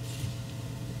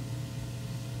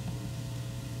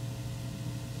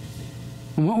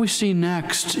 And what we see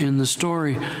next in the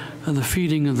story of the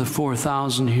feeding of the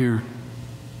 4,000 here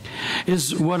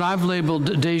is what I've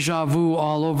labeled deja vu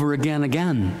all over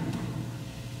again.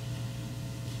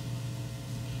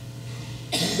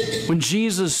 When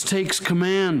Jesus takes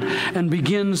command and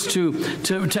begins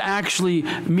to actually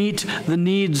meet the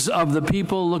needs of the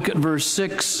people, look at verse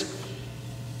 6.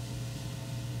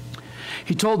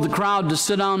 He told the crowd to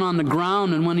sit down on the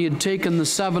ground, and when he had taken the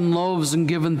 7 loaves and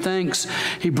given thanks,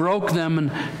 he broke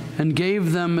them and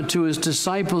gave them to his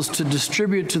disciples to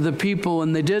distribute to the people,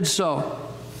 and they did so.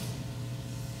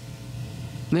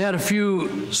 They had a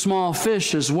few small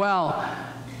fish as well.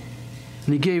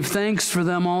 And he gave thanks for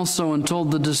them also and told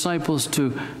the disciples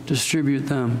to distribute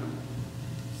them.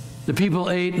 The people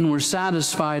ate and were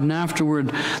satisfied, and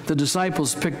afterward the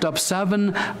disciples picked up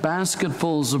 7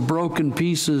 basketfuls of broken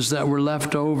pieces that were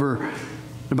left over.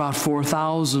 About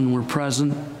 4,000 were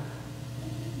present.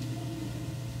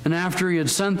 And after he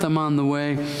had sent them on the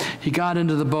way, he got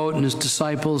into the boat and his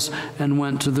disciples and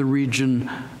went to the region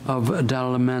of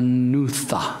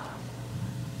Dalmanutha.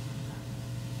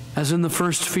 As in the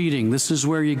first feeding, this is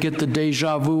where you get the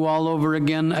deja vu all over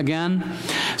again.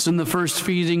 So in the first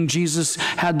feeding, Jesus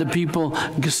had the people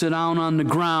sit down on the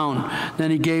ground.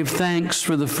 Then he gave thanks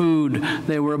for the food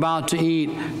they were about to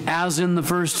eat. As in the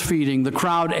first feeding, the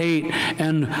crowd ate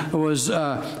and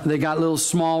they got little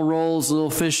small rolls, little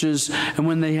fishes, and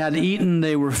when they had eaten,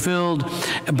 they were filled.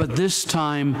 But this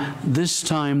time,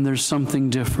 there's something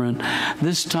different.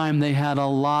 This time they had a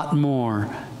lot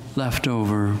more left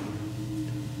over.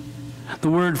 The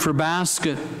word for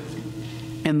basket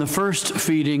in the first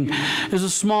feeding is a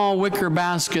small wicker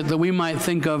basket that we might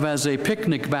think of as a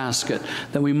picnic basket,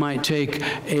 that we might take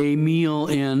a meal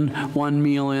in, one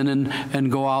meal in,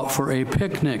 and go out for a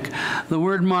picnic. The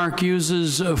word Mark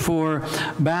uses for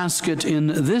basket in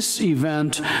this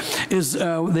event is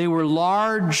they were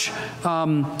large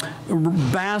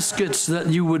baskets that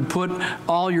you would put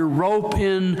all your rope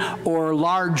in or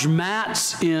large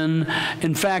mats in.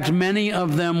 In fact, many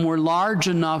of them were large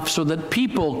enough so that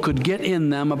people could get in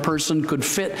them a person could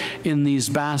fit in these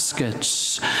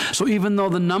baskets. So even though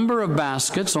the number of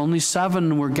baskets, only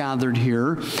 7 were gathered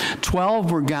here,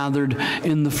 12 were gathered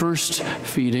in the first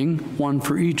feeding, 1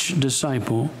 for each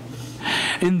disciple.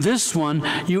 In this one,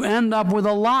 you end up with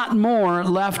a lot more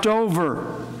left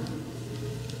over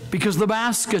because the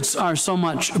baskets are so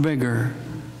much bigger.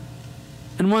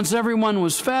 And once everyone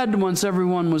was fed, once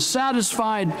everyone was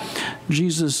satisfied,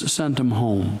 Jesus sent them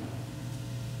home.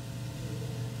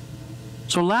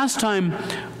 So last time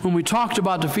when we talked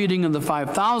about the feeding of the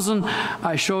 5,000,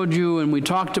 I showed you and we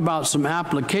talked about some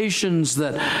applications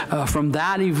that from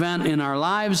that event in our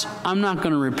lives. I'm not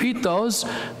going to repeat those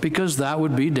because that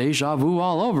would be deja vu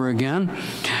all over again.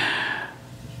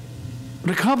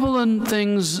 But a couple of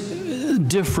things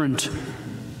different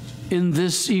in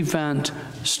this event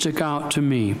stick out to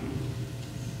me.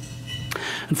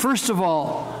 And first of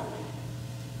all,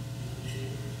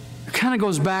 it kind of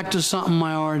goes back to something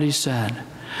I already said.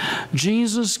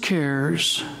 Jesus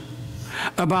cares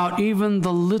about even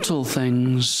the little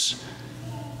things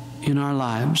in our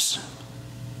lives.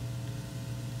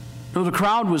 Though the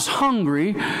crowd was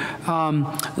hungry,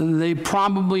 they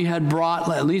probably had brought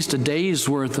at least a day's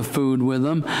worth of food with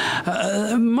them.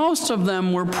 Most of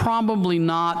them were probably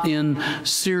not in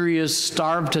serious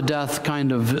starve-to-death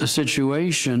kind of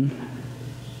situation.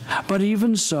 But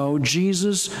even so,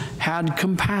 Jesus had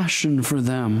compassion for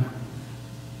them.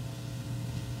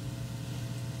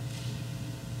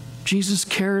 Jesus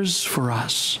cares for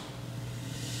us.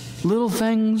 Little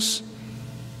things,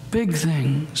 big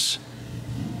things.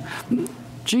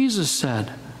 Jesus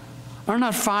said, "Are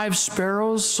not 5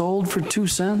 sparrows sold for 2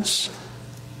 cents?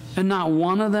 And not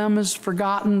one of them is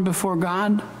forgotten before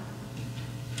God?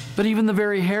 But even the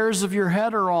very hairs of your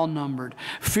head are all numbered.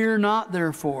 Fear not,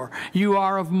 therefore. You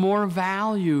are of more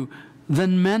value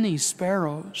than many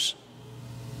sparrows."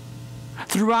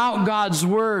 Throughout God's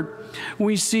Word,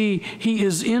 we see He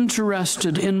is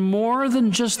interested in more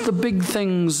than just the big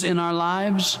things in our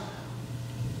lives.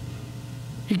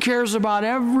 He cares about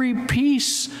every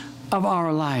piece of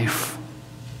our life,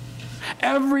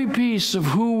 every piece of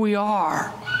who we are.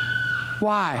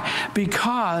 Why?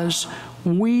 Because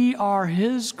we are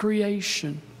His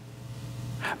creation,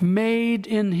 made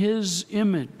in His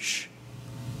image.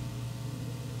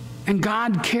 And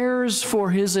God cares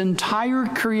for His entire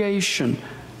creation,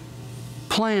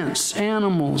 plants,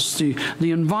 animals,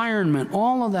 the environment,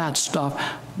 all of that stuff.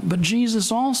 But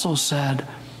Jesus also said,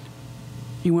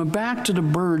 He went back to the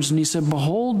birds and He said,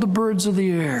 "Behold the birds of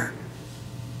the air.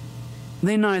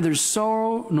 They neither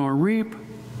sow nor reap,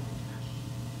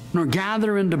 nor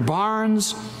gather into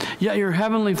barns, yet your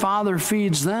heavenly Father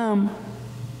feeds them.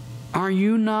 Are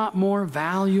you not more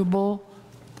valuable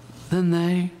than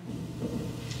they?"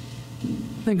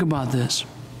 Think about this.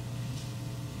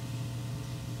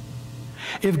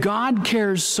 If God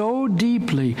cares so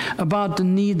deeply about the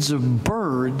needs of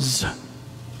birds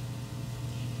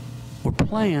or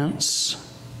plants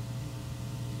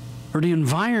or the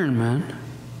environment,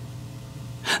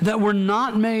 that we're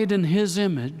not made in His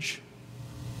image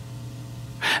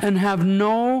and have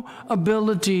no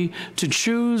ability to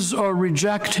choose or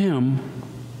reject Him,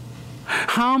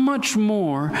 how much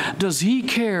more does He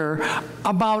care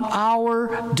about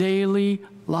our daily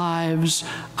lives,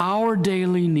 our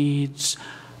daily needs,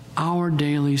 our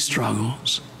daily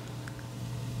struggles?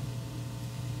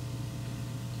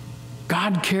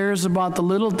 God cares about the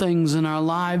little things in our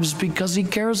lives because He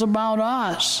cares about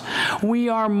us. We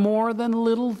are more than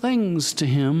little things to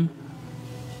Him.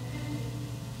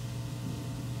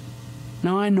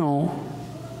 Now I know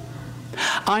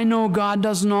God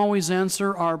doesn't always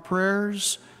answer our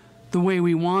prayers the way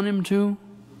we want Him to,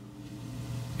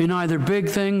 in either big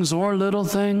things or little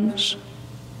things.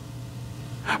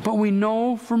 But we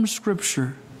know from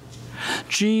Scripture,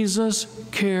 Jesus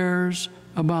cares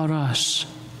about us.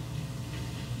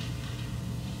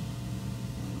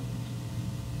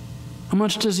 How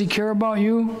much does He care about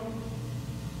you?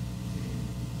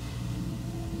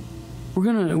 We're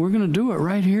gonna do it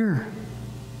right here.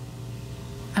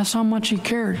 That's how much He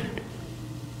cared.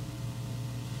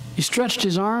 He stretched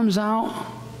His arms out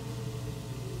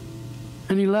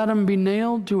and He let Him be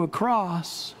nailed to a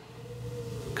cross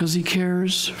because He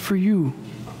cares for you.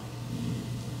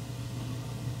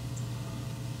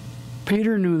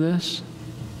 Peter knew this.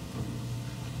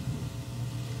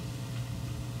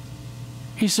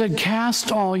 He said,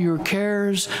 "Cast all your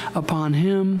cares upon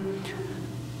Him,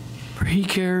 for He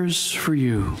cares for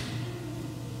you."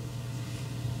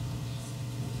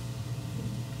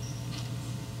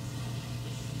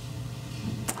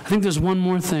 I think there's one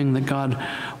more thing that God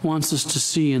wants us to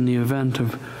see in the event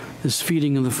of this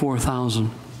feeding of the 4,000.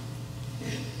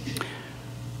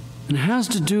 And it has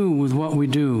to do with what we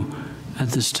do at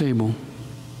this table.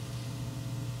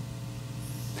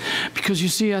 Because you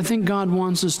see, I think God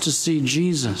wants us to see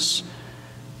Jesus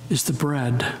is the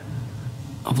bread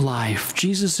of life.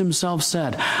 Jesus himself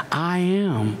said, I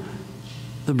am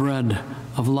the bread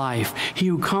of life. He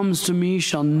who comes to me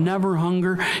shall never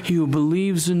hunger. He who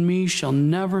believes in me shall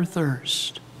never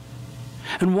thirst.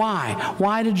 And why?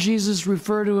 Why did Jesus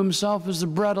refer to himself as the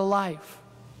bread of life?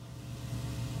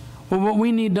 Well, what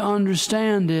we need to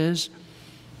understand is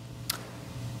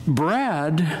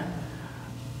bread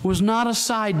was not a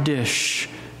side dish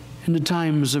in the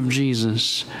times of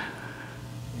Jesus.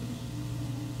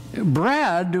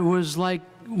 Bread was like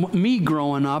me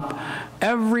growing up.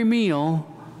 Every meal,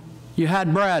 you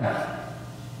had bread.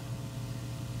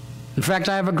 In fact,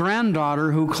 I have a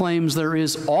granddaughter who claims there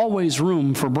is always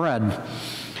room for bread.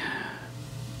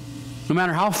 No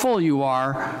matter how full you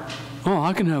are, oh,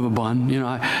 I can have a bun. You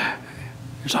know,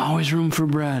 there's always room for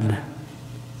bread.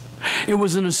 It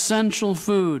was an essential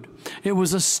food. It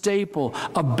was a staple,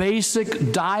 a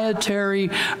basic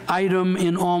dietary item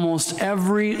in almost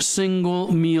every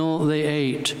single meal they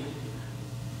ate.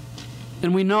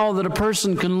 And we know that a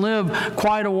person can live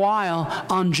quite a while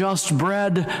on just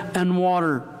bread and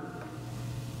water.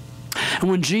 And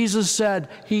when Jesus said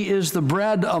he is the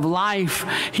bread of life,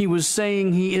 he was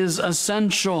saying he is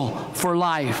essential for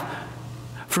life,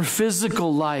 for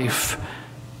physical life,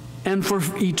 and for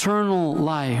eternal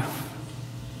life.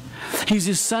 He's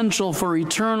essential for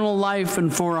eternal life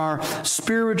and for our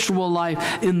spiritual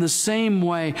life in the same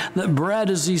way that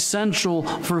bread is essential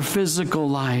for physical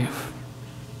life.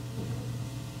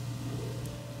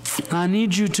 I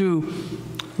need you to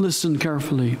listen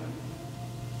carefully.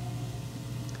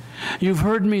 You've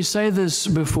heard me say this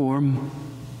before,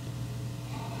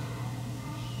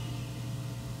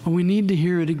 but we need to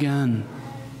hear it again.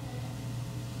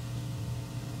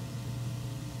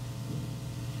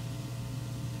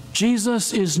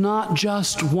 Jesus is not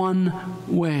just one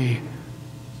way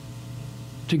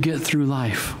to get through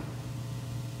life.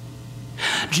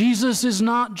 Jesus is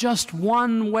not just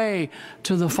one way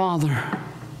to the Father.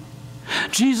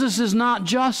 Jesus is not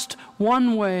just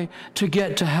one way to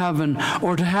get to heaven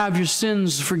or to have your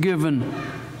sins forgiven.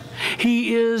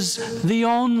 He is the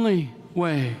only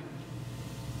way.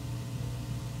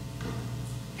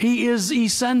 He is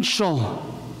essential.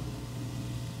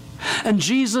 And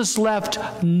Jesus left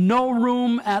no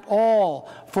room at all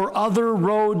for other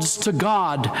roads to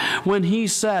God when he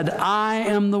said, I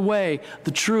am the way,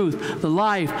 the truth, the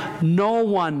life. No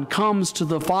one comes to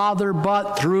the Father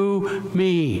but through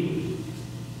me.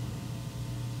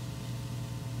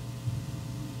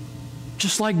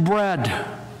 Just like bread,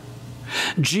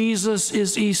 Jesus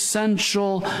is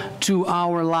essential to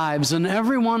our lives. And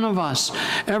every one of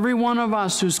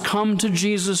us who's come to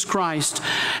Jesus Christ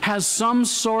has some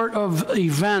sort of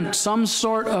event, some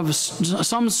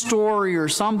story or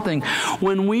something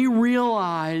when we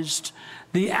realized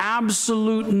the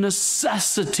absolute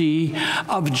necessity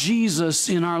of Jesus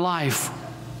in our life.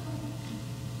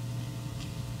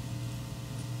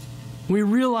 We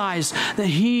realize that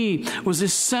he was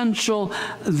essential,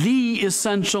 the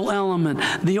essential element,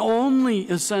 the only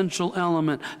essential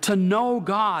element to know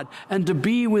God and to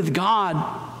be with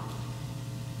God.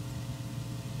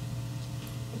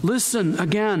 Listen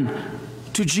again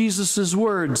to Jesus'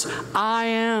 words. I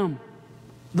am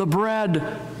the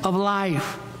bread of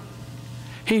life.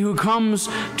 He who comes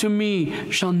to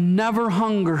me shall never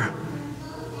hunger.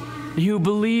 He who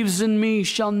believes in me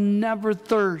shall never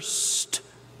thirst.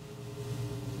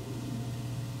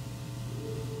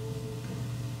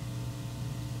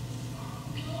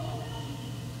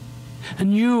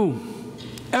 And you,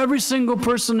 every single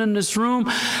person in this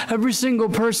room, every single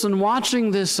person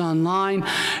watching this online,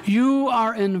 you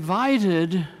are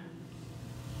invited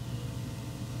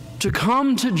to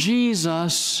come to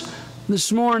Jesus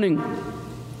this morning.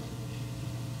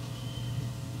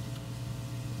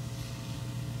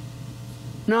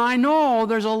 Now, I know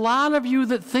there's a lot of you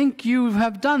that think you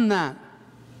have done that.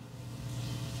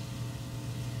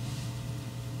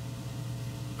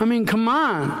 I mean, come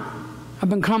on. I've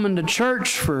been coming to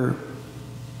church for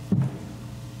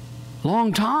a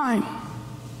long time.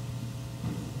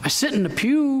 I sit in the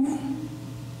pew.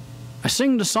 I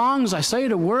sing the songs. I say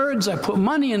the words. I put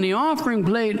money in the offering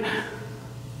plate.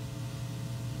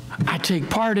 I take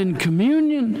part in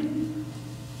communion.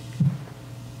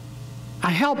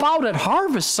 I help out at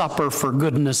harvest supper, for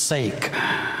goodness sake.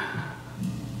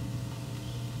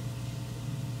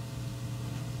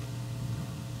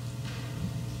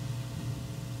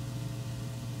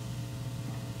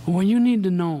 What you need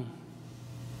to know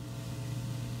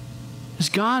is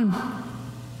God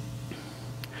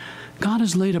God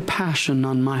has laid a passion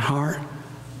on my heart.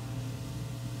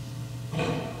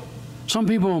 Some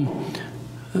people,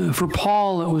 for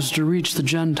Paul, it was to reach the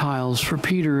Gentiles. For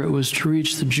Peter, it was to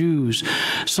reach the Jews.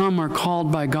 Some are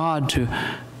called by God to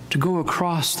go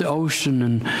across the ocean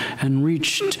and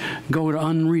go to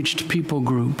unreached people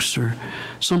groups. Or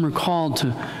some are called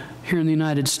to, here in the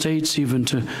United States even,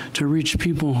 to reach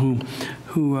people who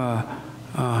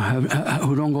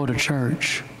don't go to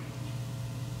church.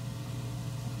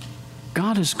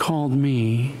 God has called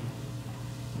me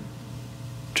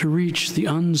to reach the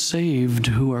unsaved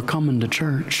who are coming to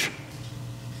church.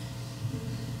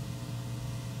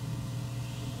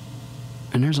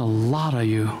 And there's a lot of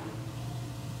you.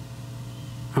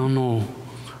 I don't know.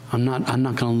 I'm not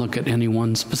going to look at any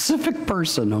one specific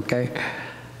person, okay?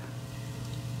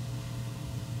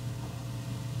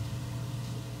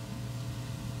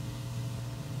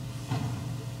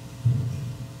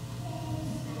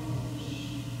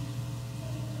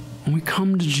 When we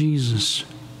come to Jesus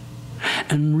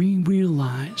and we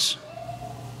realize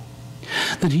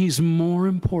that He's more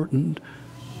important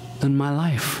than my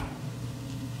life.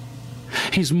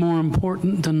 He's more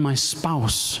important than my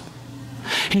spouse.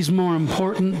 He's more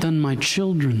important than my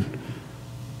children,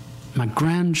 my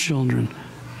grandchildren,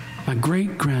 my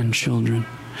great-grandchildren.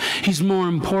 He's more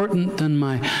important than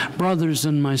my brothers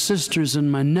and my sisters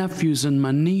and my nephews and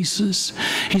my nieces.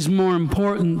 He's more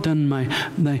important than my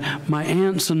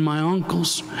aunts and my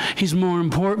uncles. He's more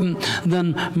important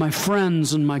than my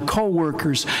friends and my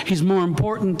co-workers. He's more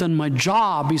important than my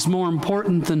job. He's more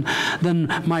important than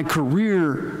my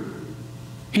career.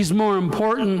 He's more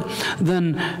important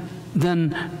than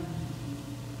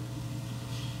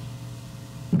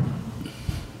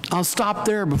I'll stop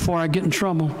there before I get in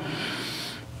trouble.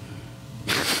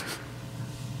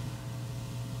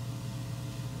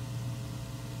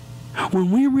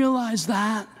 When we realize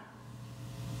that's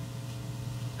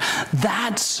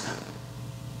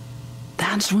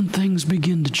when things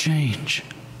begin to change.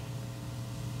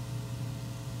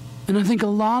 And I think a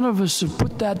lot of us have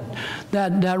put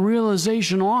that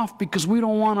realization off because we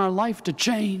don't want our life to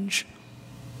change.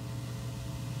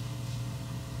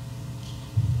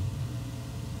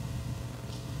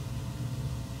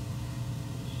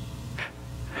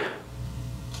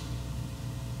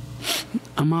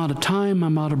 I'm out of time,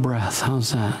 I'm out of breath.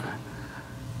 How's that?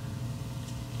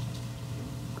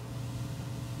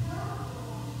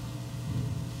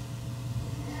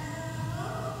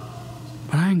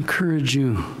 But I encourage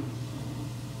you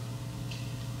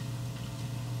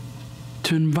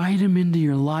to invite Him into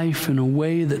your life in a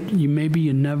way that maybe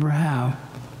you never have.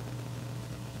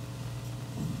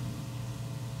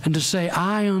 And to say,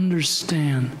 I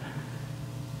understand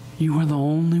you are the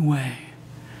only way.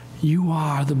 You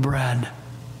are the bread.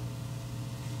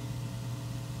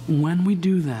 When we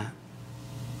do that,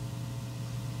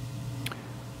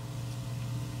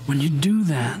 when you do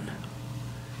that,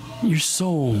 your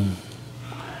soul,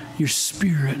 your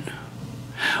spirit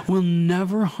will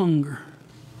never hunger,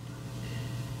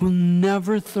 will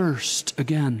never thirst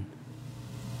again.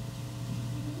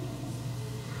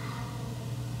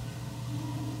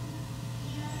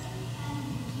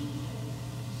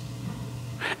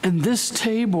 And this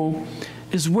table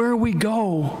is where we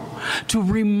go to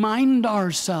remind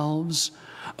ourselves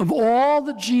of all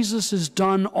that Jesus has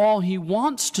done, all He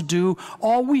wants to do.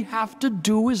 All we have to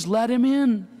do is let Him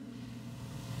in.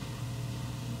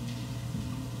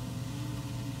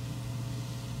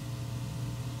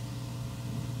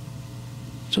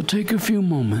 So take a few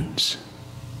moments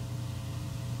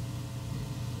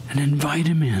and invite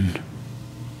Him in.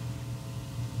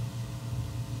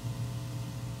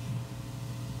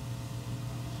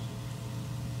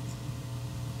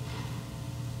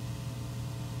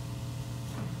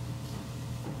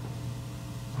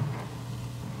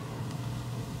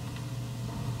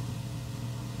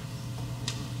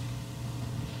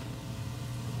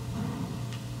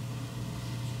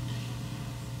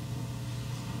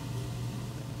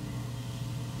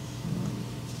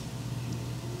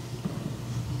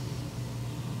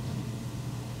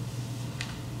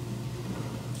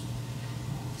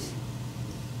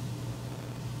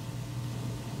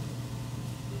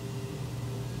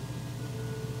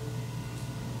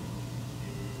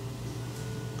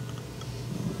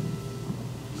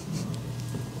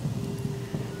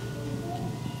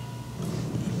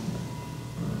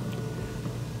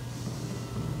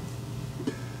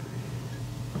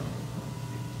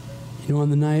 You know, on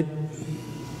the night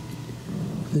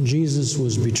that Jesus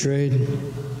was betrayed,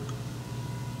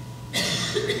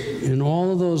 and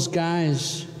all of those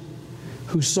guys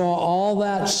who saw all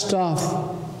that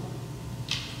stuff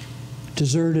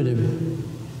deserted Him.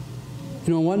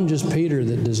 You know, it wasn't just Peter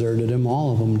that deserted him.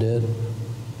 All of them did.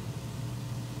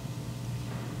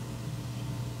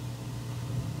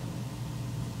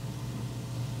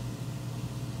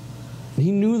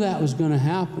 He knew that was going to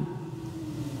happen.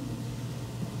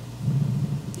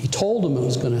 He told them it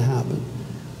was going to happen.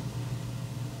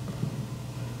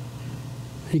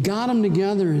 He got them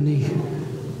together and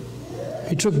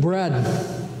he took bread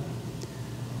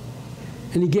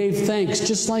and he gave thanks,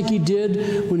 just like he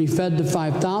did when he fed the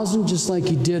 5,000, just like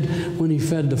he did when he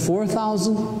fed the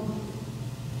 4,000.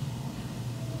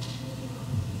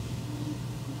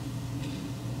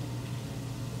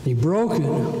 He broke it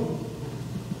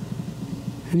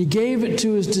and he gave it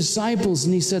to his disciples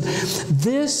and he said,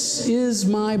 "This is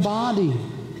my body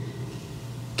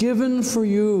given for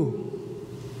you.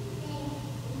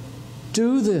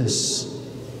 Do this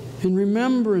in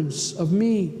remembrance of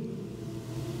me."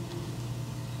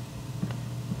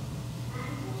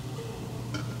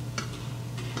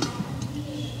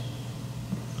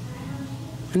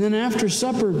 And then after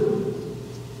supper,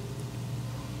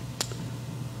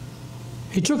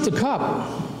 he took the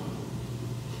cup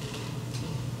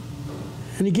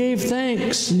and he gave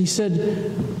thanks and he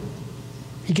said,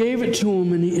 he gave it to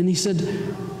him and he said,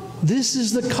 "This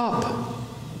is the cup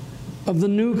of the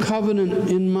new covenant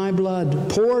in my blood,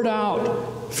 poured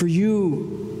out for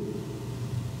you,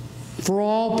 for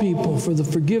all people, for the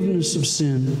forgiveness of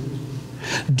sin.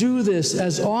 Do this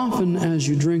as often as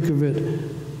you drink of it,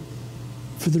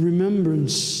 for the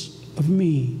remembrance of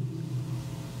me."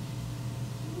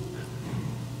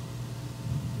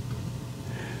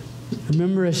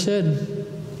 Remember I said,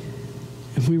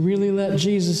 if we really let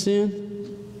Jesus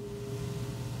in,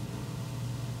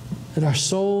 that our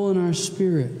soul and our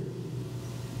spirit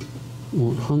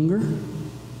won't hunger,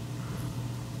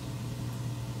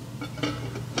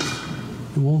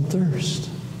 it won't thirst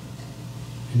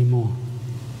anymore.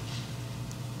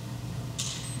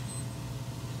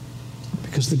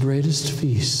 Because the greatest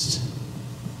feast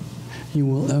you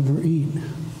will ever eat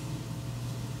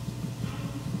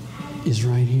is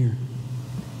right here.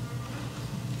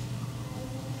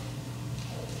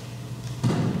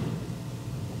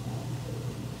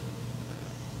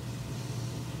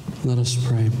 Let us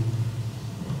pray.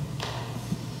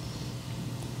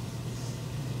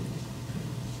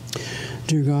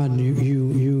 Dear God,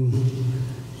 you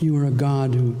are a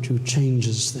God who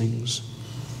changes things.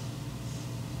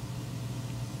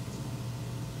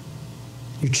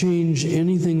 You change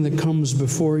anything that comes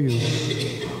before you.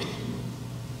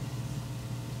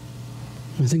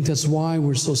 I think that's why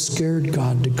we're so scared,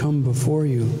 God, to come before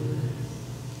you,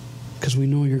 because we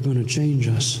know you're going to change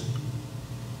us.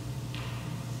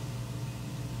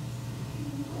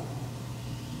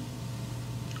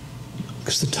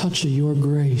 Because the touch of your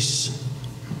grace,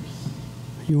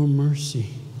 your mercy,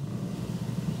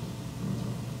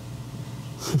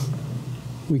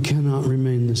 we cannot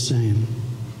remain the same.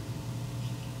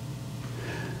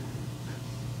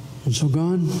 And so,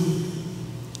 God,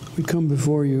 we come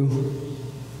before you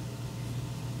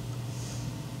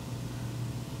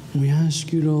and we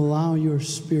ask you to allow your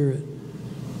Spirit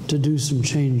to do some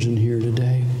change in here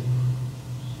today.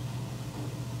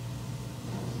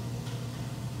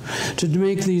 To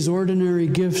make these ordinary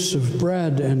gifts of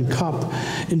bread and cup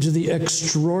into the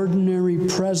extraordinary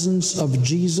presence of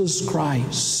Jesus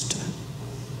Christ.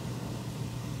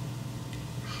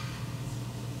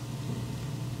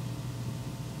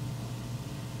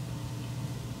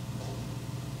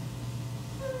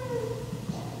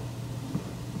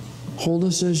 Hold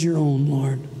us as your own,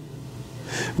 Lord.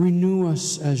 Renew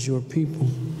us as your people.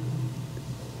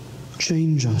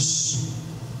 Change us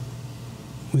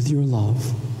with your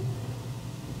love.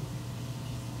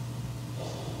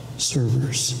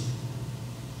 Servers,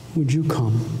 would you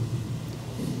come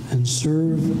and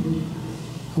serve?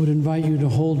 I would invite you to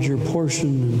hold your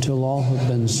portion until all have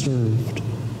been served,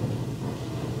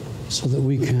 so that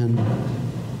we can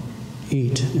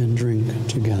eat and drink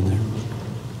together.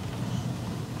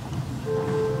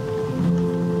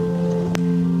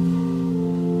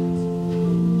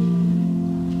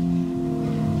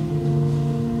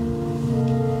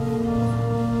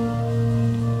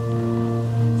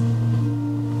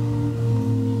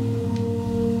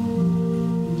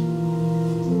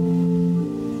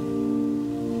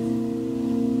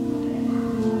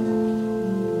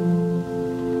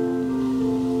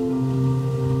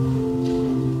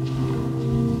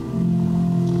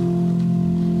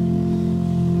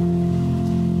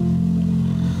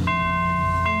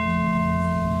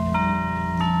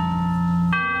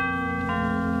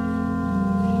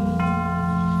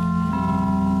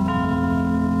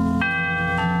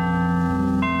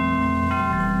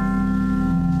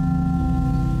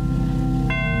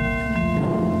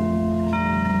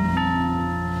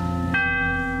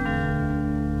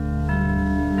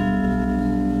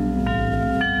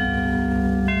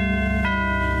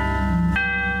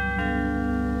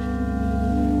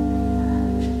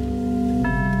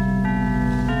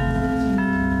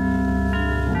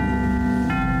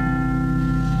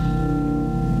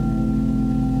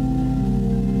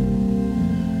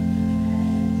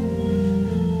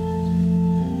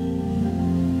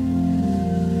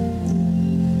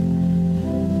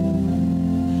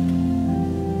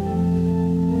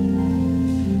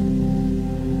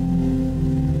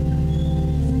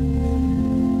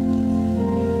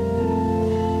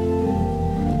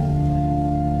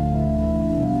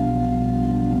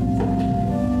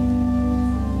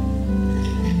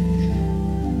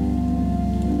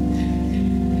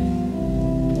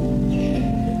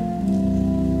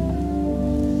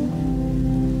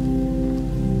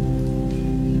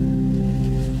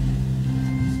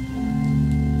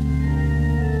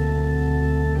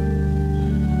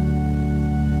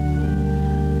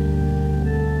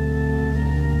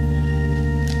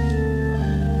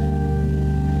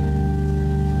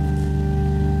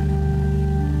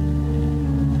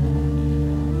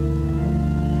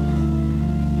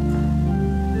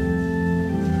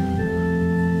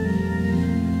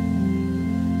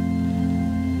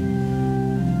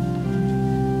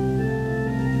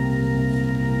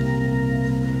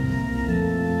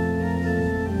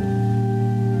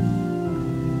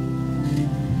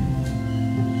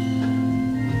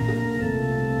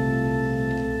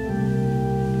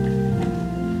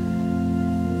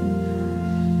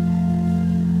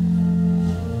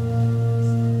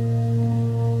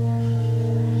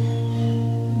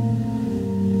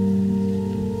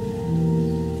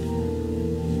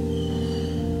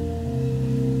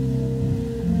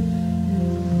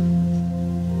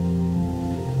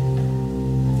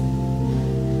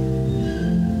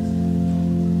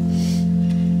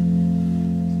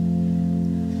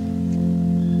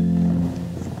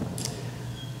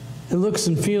 looks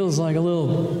and feels like a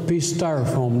little piece of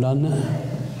styrofoam, doesn't it?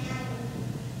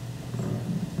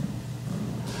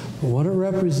 But what it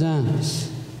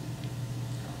represents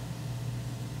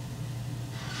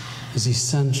is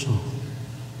essential.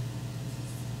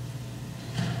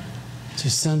 It's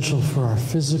essential for our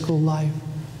physical life,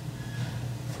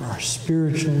 for our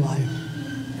spiritual life,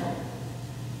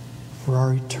 for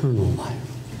our eternal life.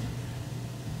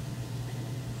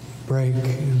 Break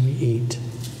and we eat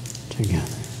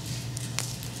together.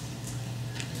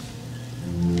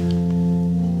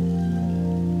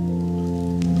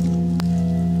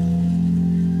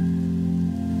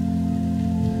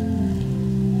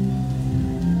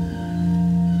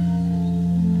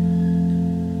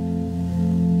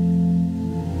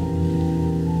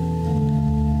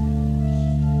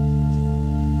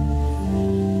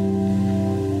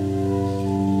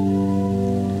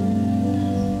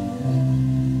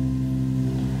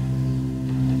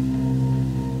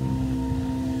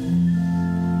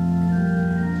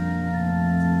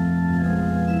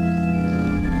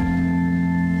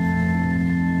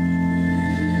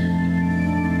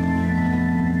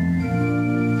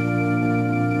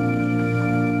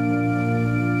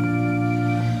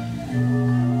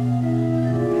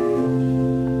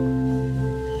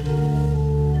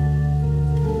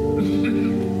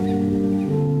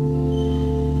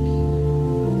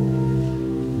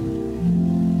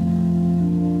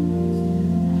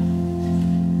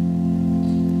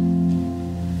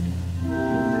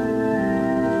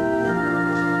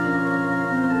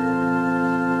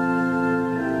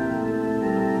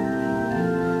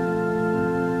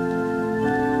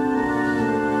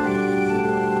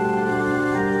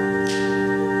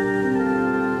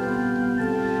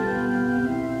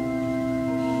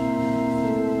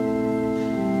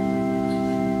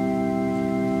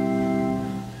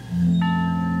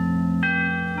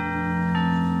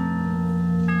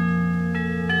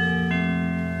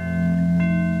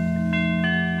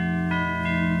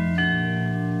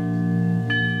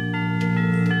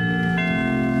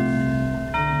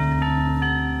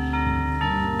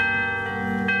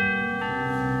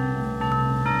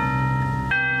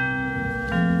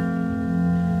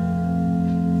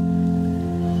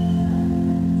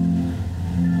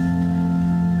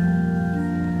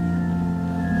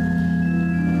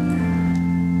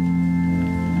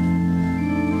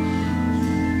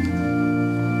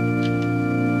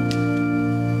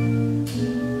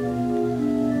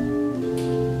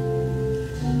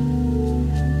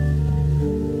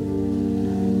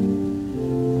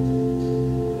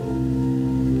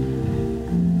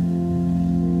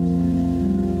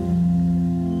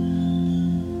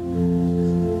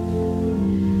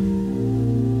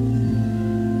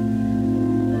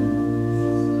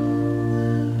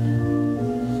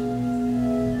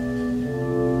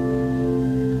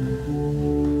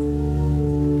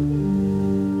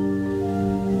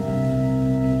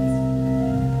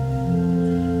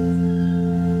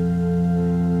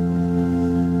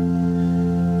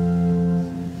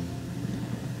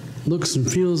 Looks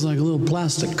and feels like a little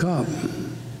plastic cup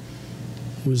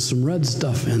with some red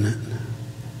stuff in it.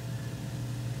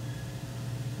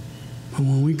 But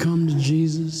when we come to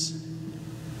Jesus,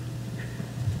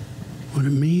 what it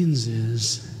means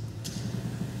is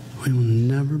we will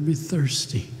never be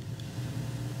thirsty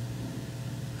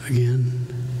again.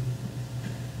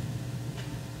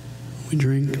 We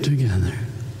drink together.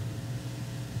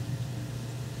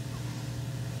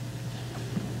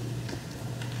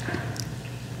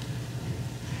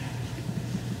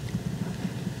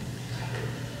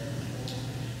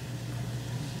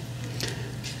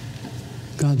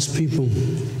 God's people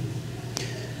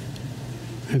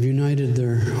have united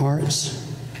their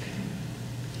hearts,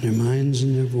 their minds,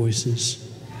 and their voices,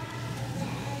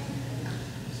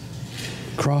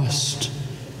 crossed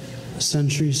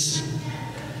centuries,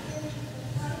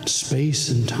 space,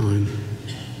 and time,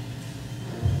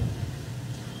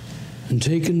 and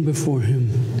taken before Him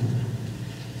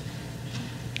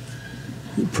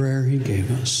the prayer He gave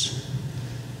us.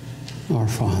 Our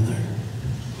Father,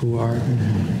 who art in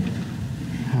heaven,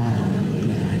 hallowed be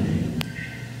thy name.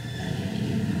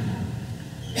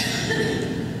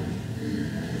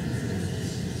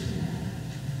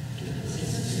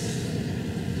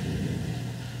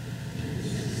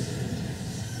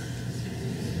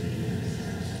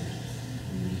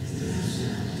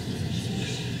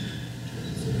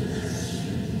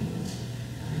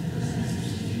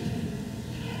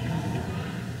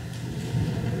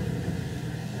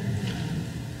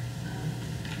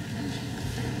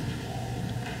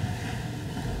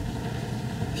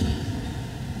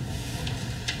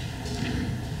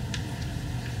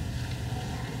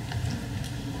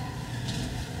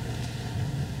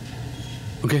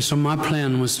 Okay, so my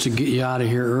plan was to get you out of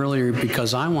here earlier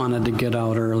because I wanted to get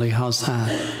out early. How's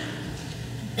that?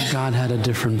 God had a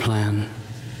different plan.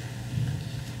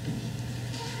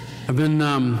 I've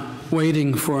been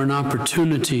waiting for an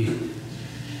opportunity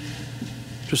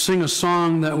to sing a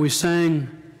song that we sang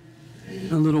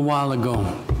a little while ago.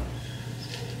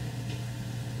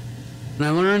 And I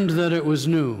learned that it was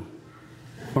new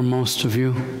for most of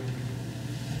you.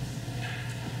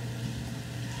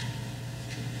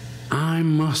 I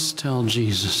must tell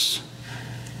Jesus.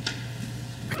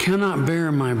 I cannot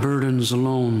bear my burdens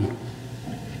alone.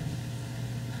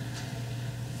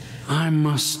 I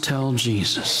must tell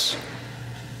Jesus.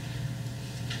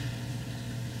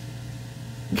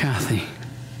 Kathy,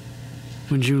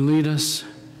 would you lead us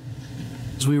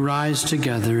as we rise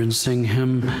together and sing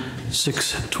hymn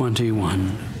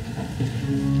 621?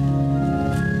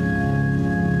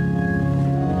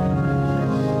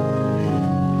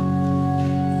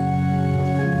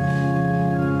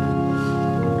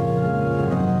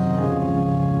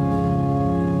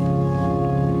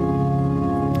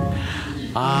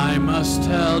 I must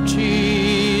tell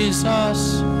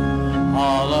Jesus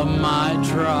all of my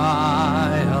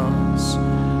trials.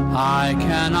 I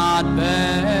cannot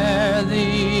bear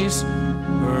these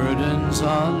burdens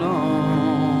alone.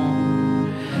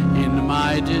 In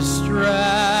my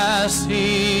distress,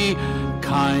 He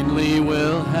kindly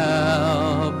will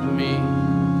help me.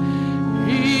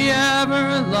 He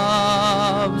ever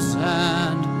loves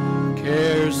and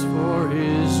cares for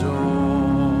His own.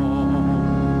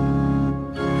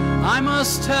 I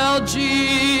must tell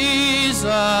Jesus,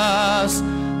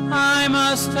 I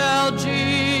must tell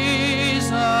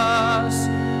Jesus,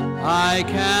 I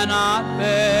cannot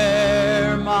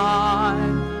bear my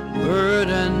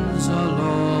burdens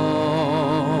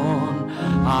alone.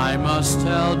 I must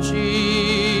tell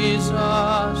Jesus,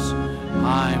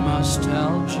 I must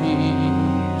tell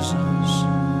Jesus.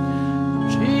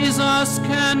 Jesus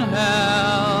can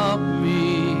help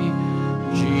me,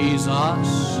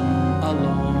 Jesus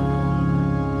alone.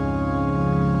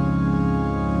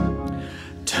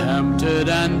 Tempted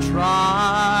and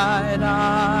tried,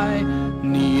 I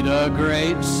need a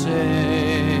great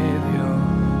Savior,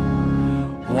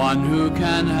 one who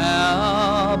can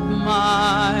help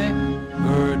my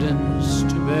burdens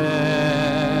to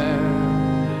bear.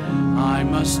 I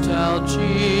must tell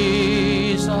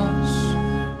Jesus,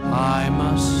 I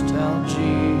must tell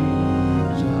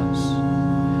Jesus.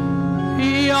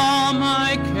 He all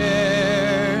my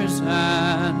cares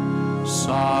and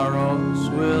sorrows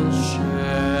will share.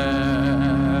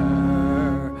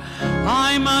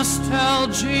 I must tell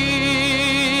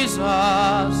Jesus,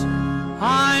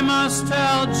 I must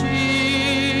tell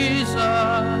Jesus,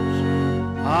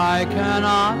 I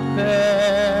cannot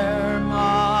bear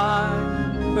my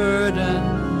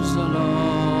burdens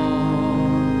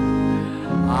alone.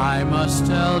 I must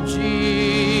tell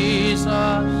Jesus,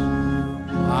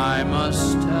 I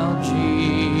must tell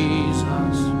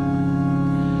Jesus.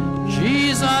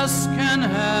 Jesus can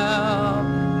help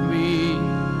me,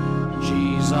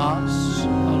 Jesus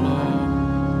alone.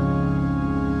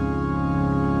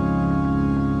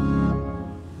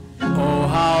 Oh,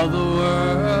 how the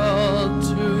world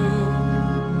to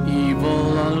evil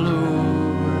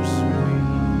allures me.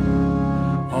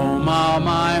 Oh, how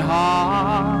my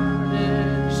heart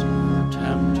is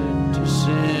tempted to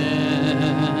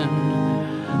sin.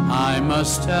 I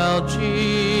must tell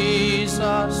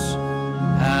Jesus,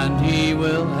 and He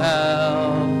will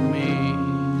help me.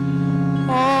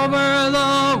 Over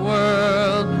the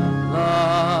world,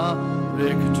 the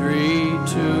victory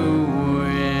to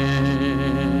win.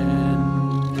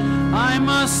 I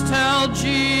must tell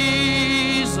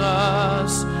Jesus,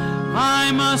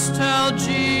 I must tell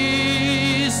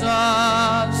Jesus,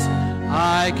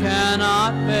 I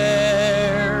cannot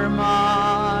bear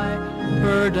my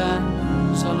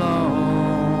burdens alone.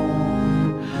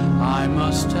 I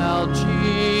must tell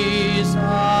Jesus,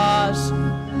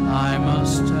 I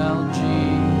must tell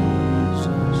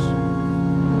Jesus.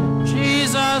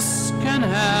 Jesus can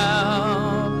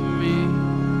help me,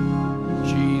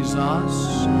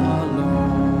 Jesus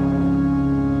alone.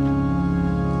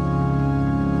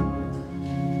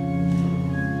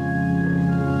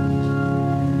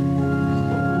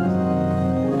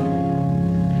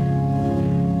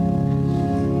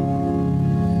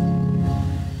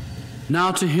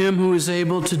 Now to Him who is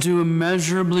able to do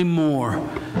immeasurably more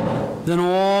than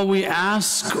all we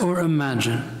ask or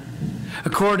imagine,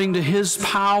 according to His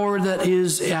power that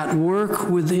is at work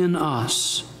within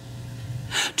us.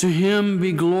 To Him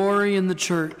be glory in the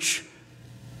church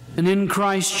and in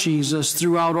Christ Jesus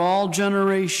throughout all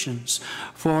generations,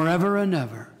 forever and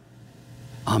ever.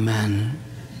 Amen.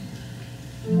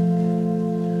 Amen.